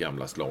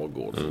gamla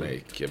slagord,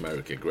 Make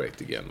America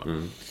Great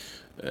Again.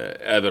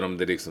 Även om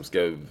det liksom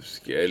ska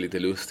är lite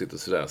lustigt och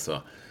sådär, så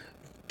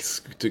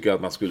tycker jag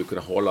att man skulle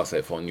kunna hålla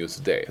sig från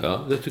just det.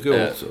 Ja, det tycker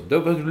jag också. Det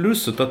var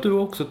lustigt att du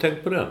också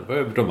tänkt på den.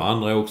 De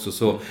andra är också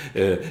så,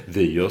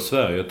 vi gör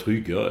Sverige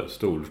tryggare,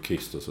 Ulf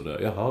Krister och sådär.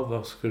 Jaha,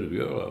 vad ska du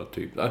göra?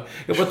 Typ.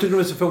 Jag bara tycker de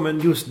är så få, men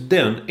just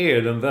den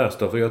är den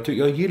värsta. För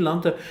jag gillar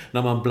inte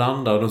när man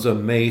blandar och så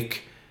make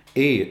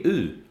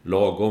EU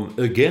lagom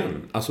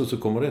again. Alltså så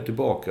kommer det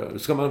tillbaka.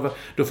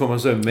 Då får man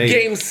säga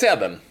Game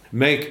 7.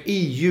 Make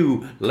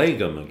EU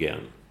lagom again.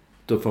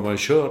 Då får man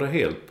köra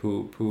helt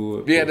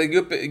på... Vi hade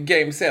upp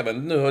Game 7.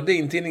 Nu har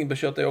din tidning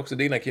bekört det också,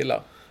 dina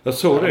killar. Jag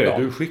såg det.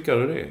 Du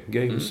skickade det.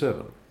 Game 7.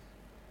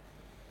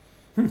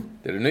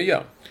 Det är det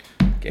nya.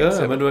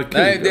 Men det var kul.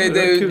 Nej,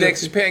 det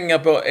läggs pengar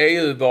på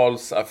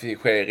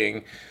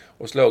EU-valsaffischering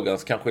och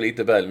slogans. Kanske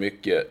lite väl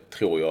mycket,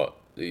 tror jag,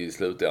 i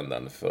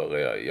slutändan. För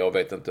jag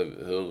vet inte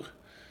hur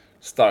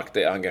starkt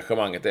det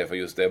engagemanget är för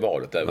just det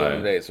valet. Även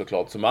om det är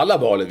såklart, som alla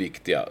val är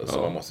viktiga,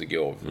 så man måste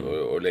gå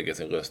och lägga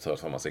sin röst för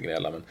att man ska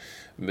gnälla.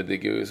 Men det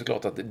går ju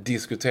såklart att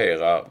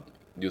diskutera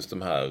just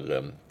de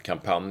här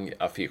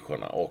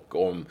kampanjaffischerna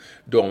och om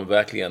de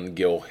verkligen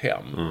går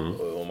hem.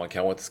 Och man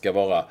kanske inte ska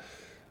vara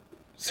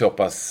så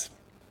pass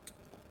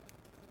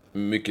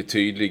mycket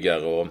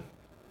tydligare och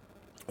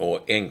och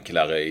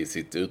enklare i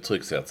sitt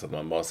uttryckssätt, så att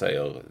man bara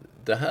säger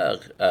det här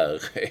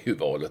är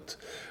EU-valet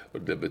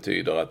och det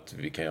betyder att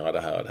vi kan göra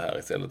det här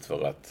istället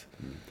för att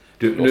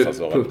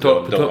på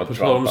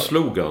tal om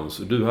slogans,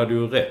 du hade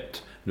ju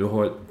rätt. Nu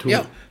har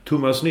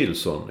Thomas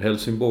Nilsson,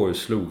 Helsingborgs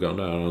slogan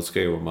där han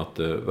skrev om att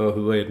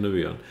hur är det nu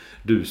igen?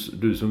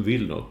 Du som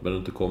vill något men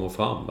inte kommer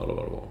fram, eller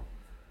vad det var.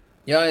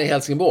 Ja, i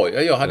Helsingborg.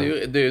 Jag hade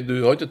ju,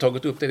 du har inte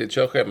tagit upp det i ditt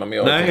körschema, men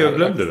jag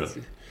glömde det.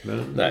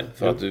 Nej,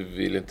 för att du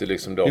vill inte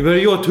liksom då...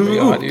 Jag tog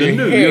upp det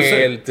nu.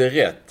 Helt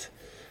rätt.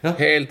 Ja.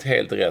 Helt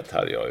rätt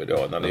hade jag ju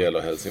då när det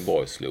gäller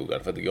Helsingborgs slogan.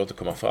 För att det går inte att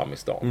komma fram i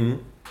stan.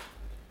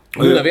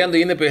 Och nu när vi ändå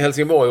är inne på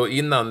Helsingborg och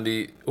innan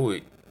vi...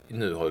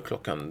 Nu har ju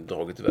klockan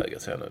dragit iväg.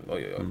 Jag säger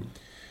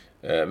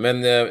nu.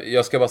 Men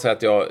jag ska bara säga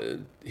att jag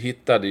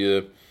hittade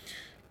ju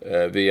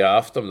via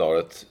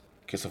Aftonbladet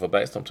Kristoffer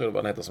Bergström, tror jag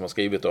vad han heter, som har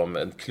skrivit om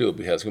en klubb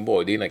i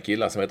Helsingborg. Dina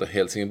killar som heter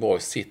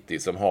Helsingborg City,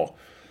 som har...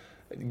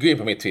 Gå in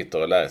på mitt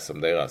Twitter och läs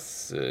om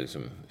deras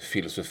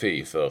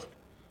filosofi för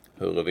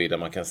huruvida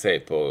man kan se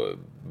på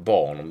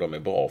barn om de är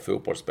bra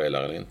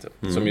fotbollsspelare eller inte.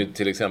 Som ju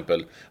till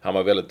exempel, han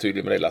var väldigt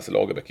tydlig med det, Lasse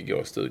Lagerbäck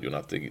igår i studion,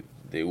 att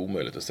det är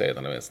omöjligt att se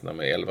när de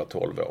är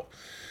 11-12 år.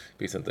 Det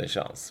finns inte en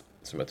chans,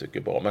 som jag tycker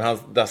är bra. Men jag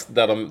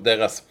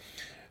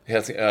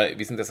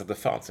visste inte ens att det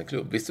fanns en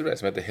klubb. Visste du det,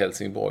 som heter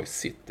Helsingborg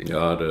City?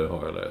 Ja, det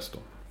har jag läst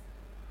om.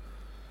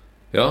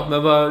 Ja,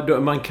 men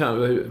vad man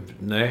kan...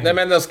 Nej,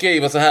 men de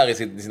skriver så här i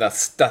sina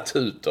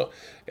statuter.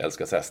 Jag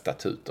älskar att säga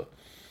statuter.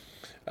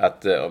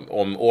 Att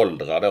om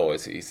åldrar då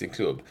i sin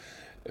klubb.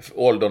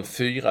 Åldern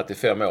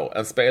 4-5 år.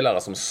 En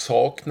spelare som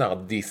saknar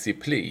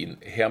disciplin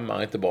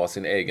hämmar inte bara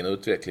sin egen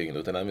utveckling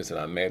utan även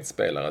sina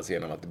medspelare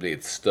genom att det blir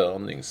ett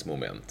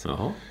störningsmoment.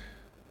 Jaha.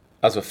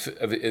 Alltså,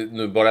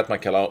 nu bara att man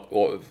kallar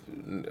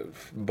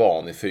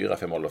barn i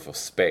 4-5 åldrar för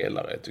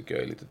spelare tycker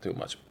jag är lite too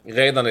much.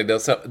 Redan i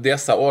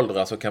dessa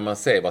åldrar så kan man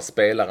se vad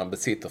spelaren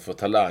besitter för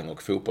talang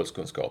och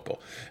fotbollskunskaper.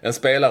 En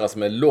spelare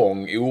som är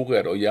lång,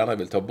 orädd och gärna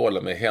vill ta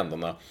bollen med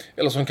händerna,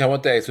 eller som kanske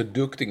inte är så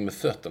duktig med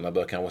fötterna,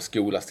 bör kanske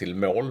skolas till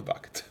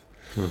målvakt.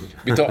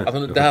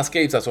 Det här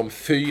skrivs alltså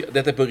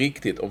detta är på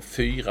riktigt, om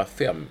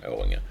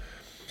 4-5-åringar.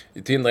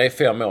 Tindra är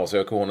 5 år,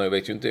 så hon har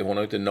ju inte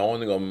en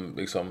aning om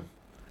liksom,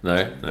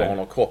 nej. Vad hon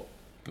har kropp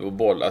och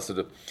boll.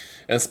 Alltså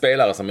en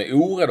spelare som är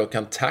orädd och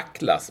kan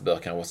tacklas bör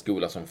kanske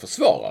skolas som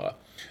försvarare.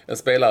 En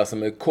spelare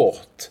som är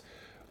kort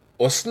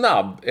och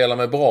snabb eller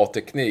med bra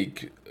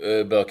teknik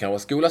bör kanske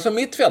skolas som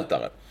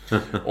mittfältare.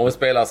 Och en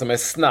spelare som är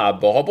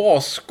snabb och har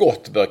bra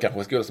skott bör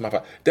kanske skolas som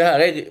anfallare. Det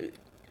här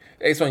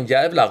är sån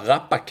jävla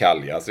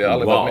rappakalja. Alltså jag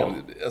aldrig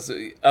alltså,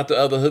 att du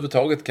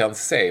överhuvudtaget kan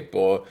se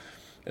på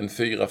en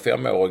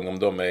 4-5-åring om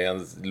de är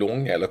en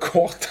långa eller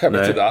korta. Jag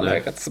vet inte, alla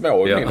är rätt små.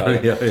 Och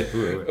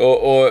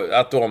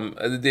att de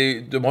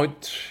har ju...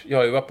 Jag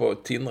har ju varit på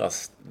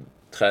Tindras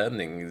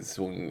träning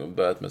som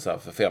börjat med så här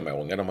för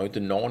 5-åringar. De har ju inte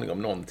en aning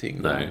om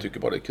någonting. De tycker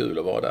bara det är kul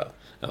att vara där.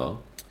 Ja.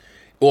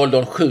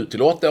 Åldern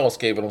 7-8 år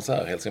skriver de så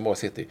här, Helsingborg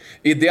City.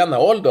 I denna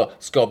ålder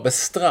ska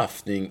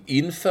bestraffning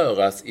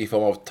införas i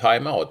form av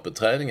timeout på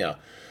träningar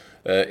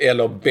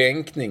eller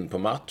bänkning på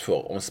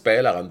matcher om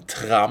spelaren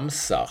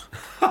tramsar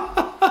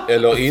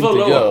eller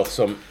inte gör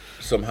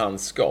som han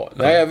ska.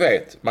 Nej, jag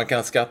vet. Man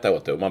kan skratta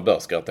åt det och man bör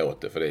skratta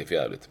åt det för det är för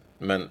jävligt.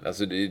 Men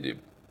alltså det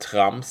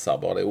tramsar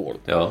bara det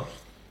ordet. Ja.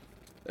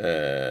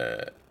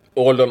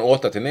 Åldern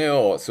 8-9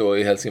 år så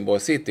i Helsingborg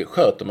City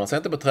sköter man sig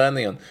inte på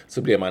träningen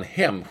så blir man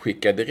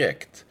hemskickad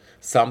direkt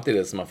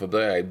samtidigt som man får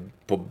börja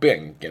på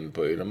bänken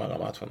på de andra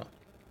matcherna.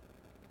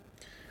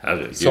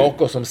 Herregud.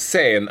 Saker som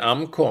sen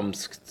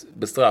ankomst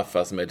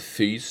bestraffas med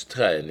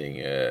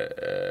fysträning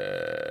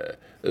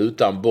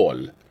utan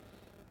boll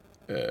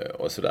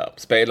och sådär.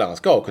 Spelaren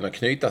ska kunna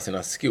knyta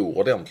sina skor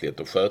ordentligt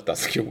och sköta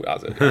skor.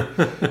 Alltså.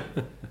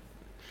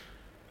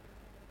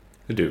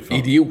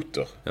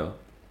 Idioter. Ja,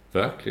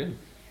 verkligen.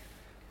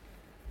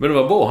 Men det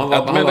var bra.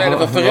 Men vad är det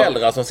för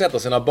föräldrar som sätter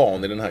sina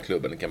barn i den här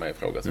klubben? Det kan man ju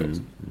fråga sig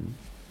också.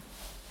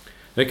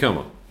 Det kan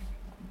man.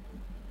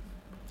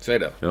 Så är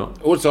det. Ja.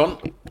 Olsson,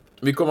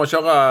 vi kommer att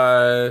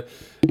köra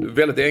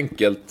väldigt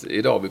enkelt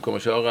idag. Vi kommer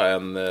att köra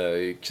en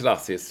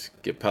klassisk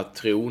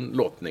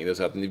patronlottning. Det vill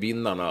säga att ni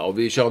vinnarna, och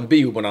vi kör en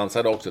biobonanza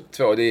idag också.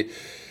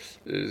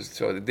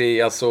 Det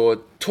är alltså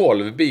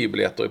 12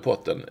 biobiljetter i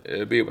potten,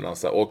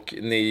 biobonanza. Och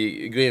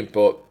ni går in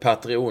på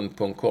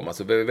patreon.com,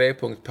 alltså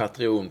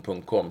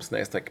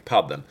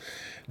www.patreon.com/padden.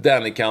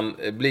 Där ni kan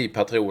bli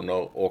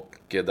patroner och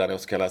där ni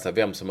också kan läsa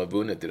vem som har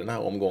vunnit i den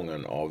här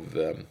omgången av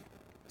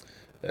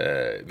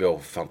vår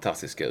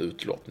fantastiska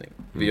utlottning.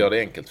 Vi gör det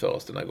enkelt för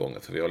oss den här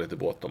gången för vi har lite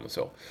bråttom och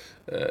så.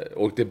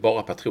 Och det är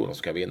bara patroner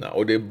som kan vinna.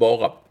 Och det är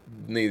bara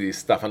ni i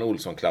Staffan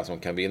Olsson-klass som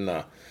kan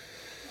vinna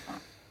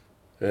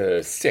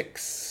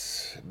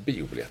 6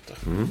 biobiljetter.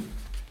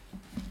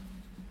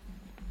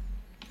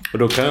 Och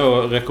då kan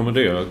jag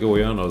rekommendera, gå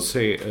gärna och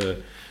se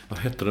vad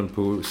heter den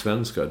på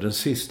svenska? Den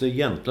sista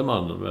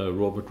gentlemannen med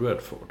Robert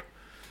Redford.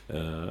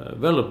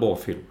 Väldigt bra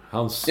film.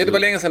 Det var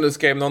länge sedan du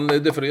skrev någon.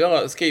 Det får du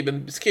göra.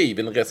 Skriv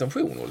en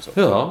recension också.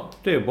 Ja,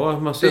 det är bara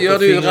man sätter. Det gör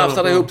du,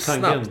 raftar det ihop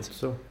snabbt.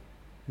 Så.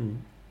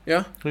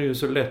 Ja. Det är ju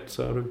så lätt,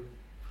 så är du.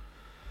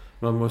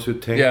 Man måste ju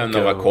tänka... Ja,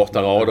 några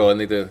korta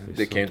rader.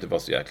 Det kan ju inte vara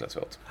så jäkla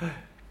svårt.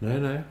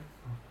 Nej.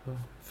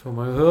 Får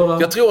man ju höra.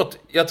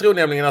 Jag tror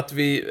nämligen att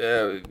vi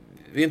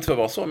inte får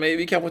vara så, men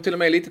vi kanske till och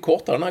med är lite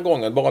kortare den här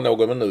gången, bara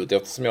någon minut,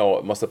 eftersom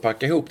jag måste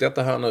packa ihop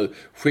detta här nu,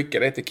 skicka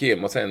det till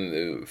Kim och sen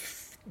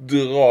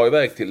dra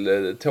iväg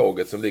till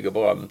tåget som ligger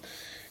bara en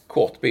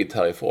kort bit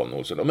härifrån.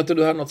 Olsson. Om inte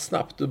du har något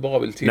snabbt du bara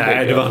vill tillägga.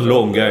 Nej, det var en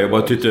lång grej. Jag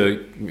bara tyckte,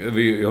 jag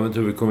vet inte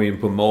hur vi kom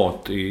in på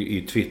mat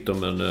i Twitter,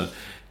 men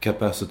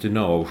Capacity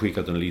Now har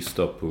skickat en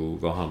lista på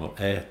vad han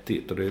har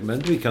ätit. Men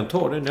vi kan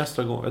ta det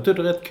nästa gång. Jag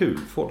tycker det är rätt kul.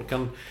 Folk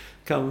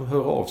kan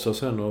höra av sig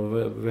sen och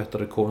veta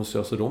det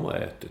konstigaste de har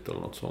ätit eller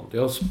något sånt.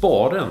 Jag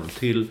spar den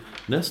till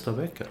nästa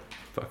vecka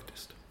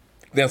faktiskt.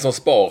 Den som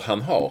spar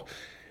han har.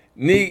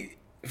 Ni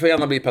får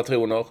gärna bli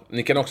patroner.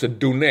 Ni kan också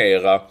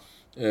donera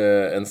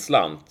en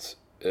slant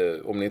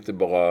om ni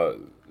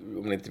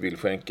inte vill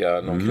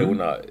skänka någon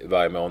krona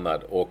varje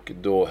månad. Och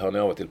då hör ni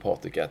av till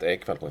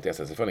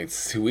patrik@ekvall.se, så får ni ett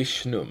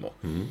Swish-nummer.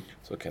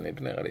 Så kan ni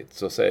donera dit.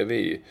 Så säger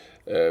vi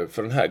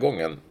för den här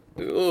gången,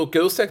 och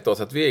ursäkta oss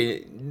att vi är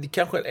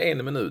kanske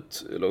en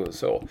minut eller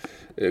så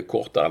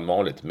kortare än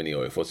vanligt, men ni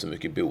har ju fått så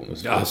mycket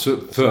bonus. Ja, alltså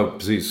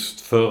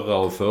precis, förra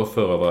och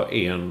förra var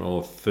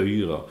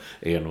 1:04,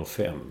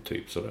 1:05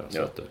 typ sådär. Ja.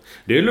 Så att,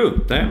 det är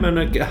lugnt, nej,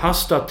 men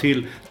hasta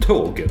till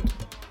tåget.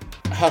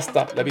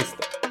 Hasta la vista.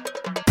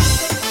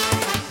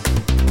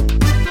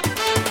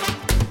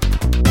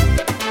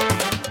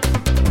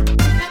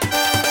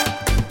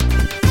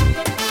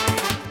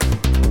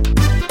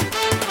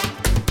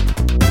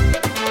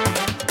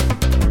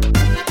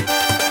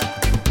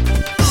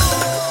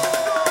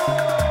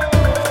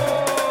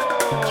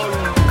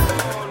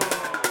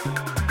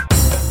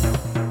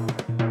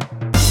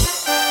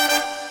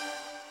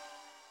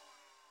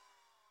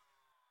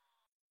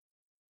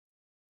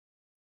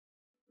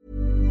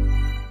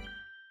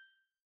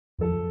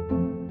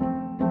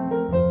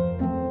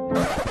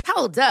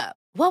 Hold up.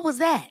 What was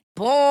that?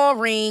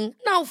 Boring.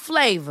 No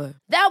flavor.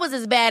 That was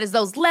as bad as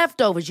those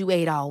leftovers you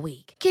ate all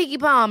week. Keke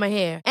Palmer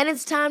here, and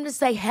it's time to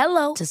say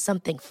hello to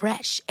something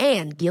fresh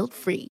and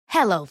guilt-free.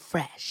 Hello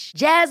Fresh.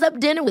 Jazz up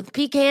dinner with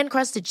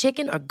pecan-crusted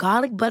chicken or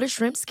garlic butter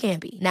shrimp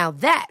scampi. Now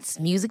that's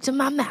music to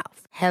my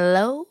mouth.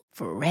 Hello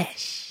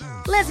Fresh.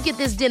 Let's get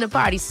this dinner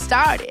party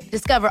started.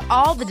 Discover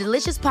all the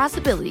delicious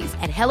possibilities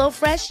at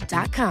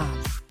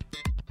hellofresh.com.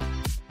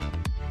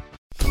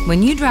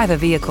 When you drive a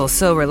vehicle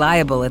so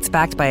reliable it's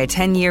backed by a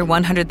 10-year,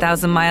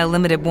 100,000-mile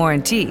limited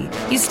warranty,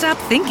 you stop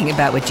thinking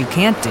about what you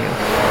can't do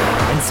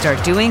and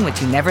start doing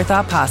what you never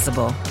thought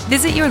possible.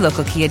 Visit your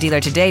local Kia dealer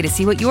today to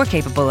see what you're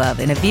capable of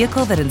in a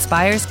vehicle that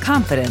inspires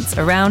confidence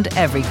around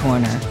every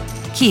corner.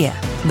 Kia,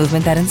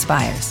 movement that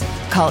inspires.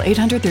 Call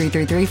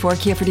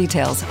 800-333-4KIA for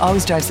details.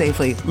 Always drive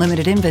safely.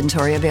 Limited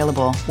inventory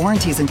available.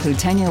 Warranties include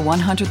 10-year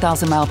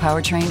 100,000-mile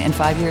powertrain and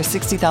 5-year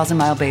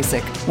 60,000-mile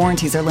basic.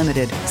 Warranties are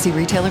limited. See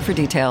retailer for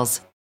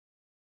details.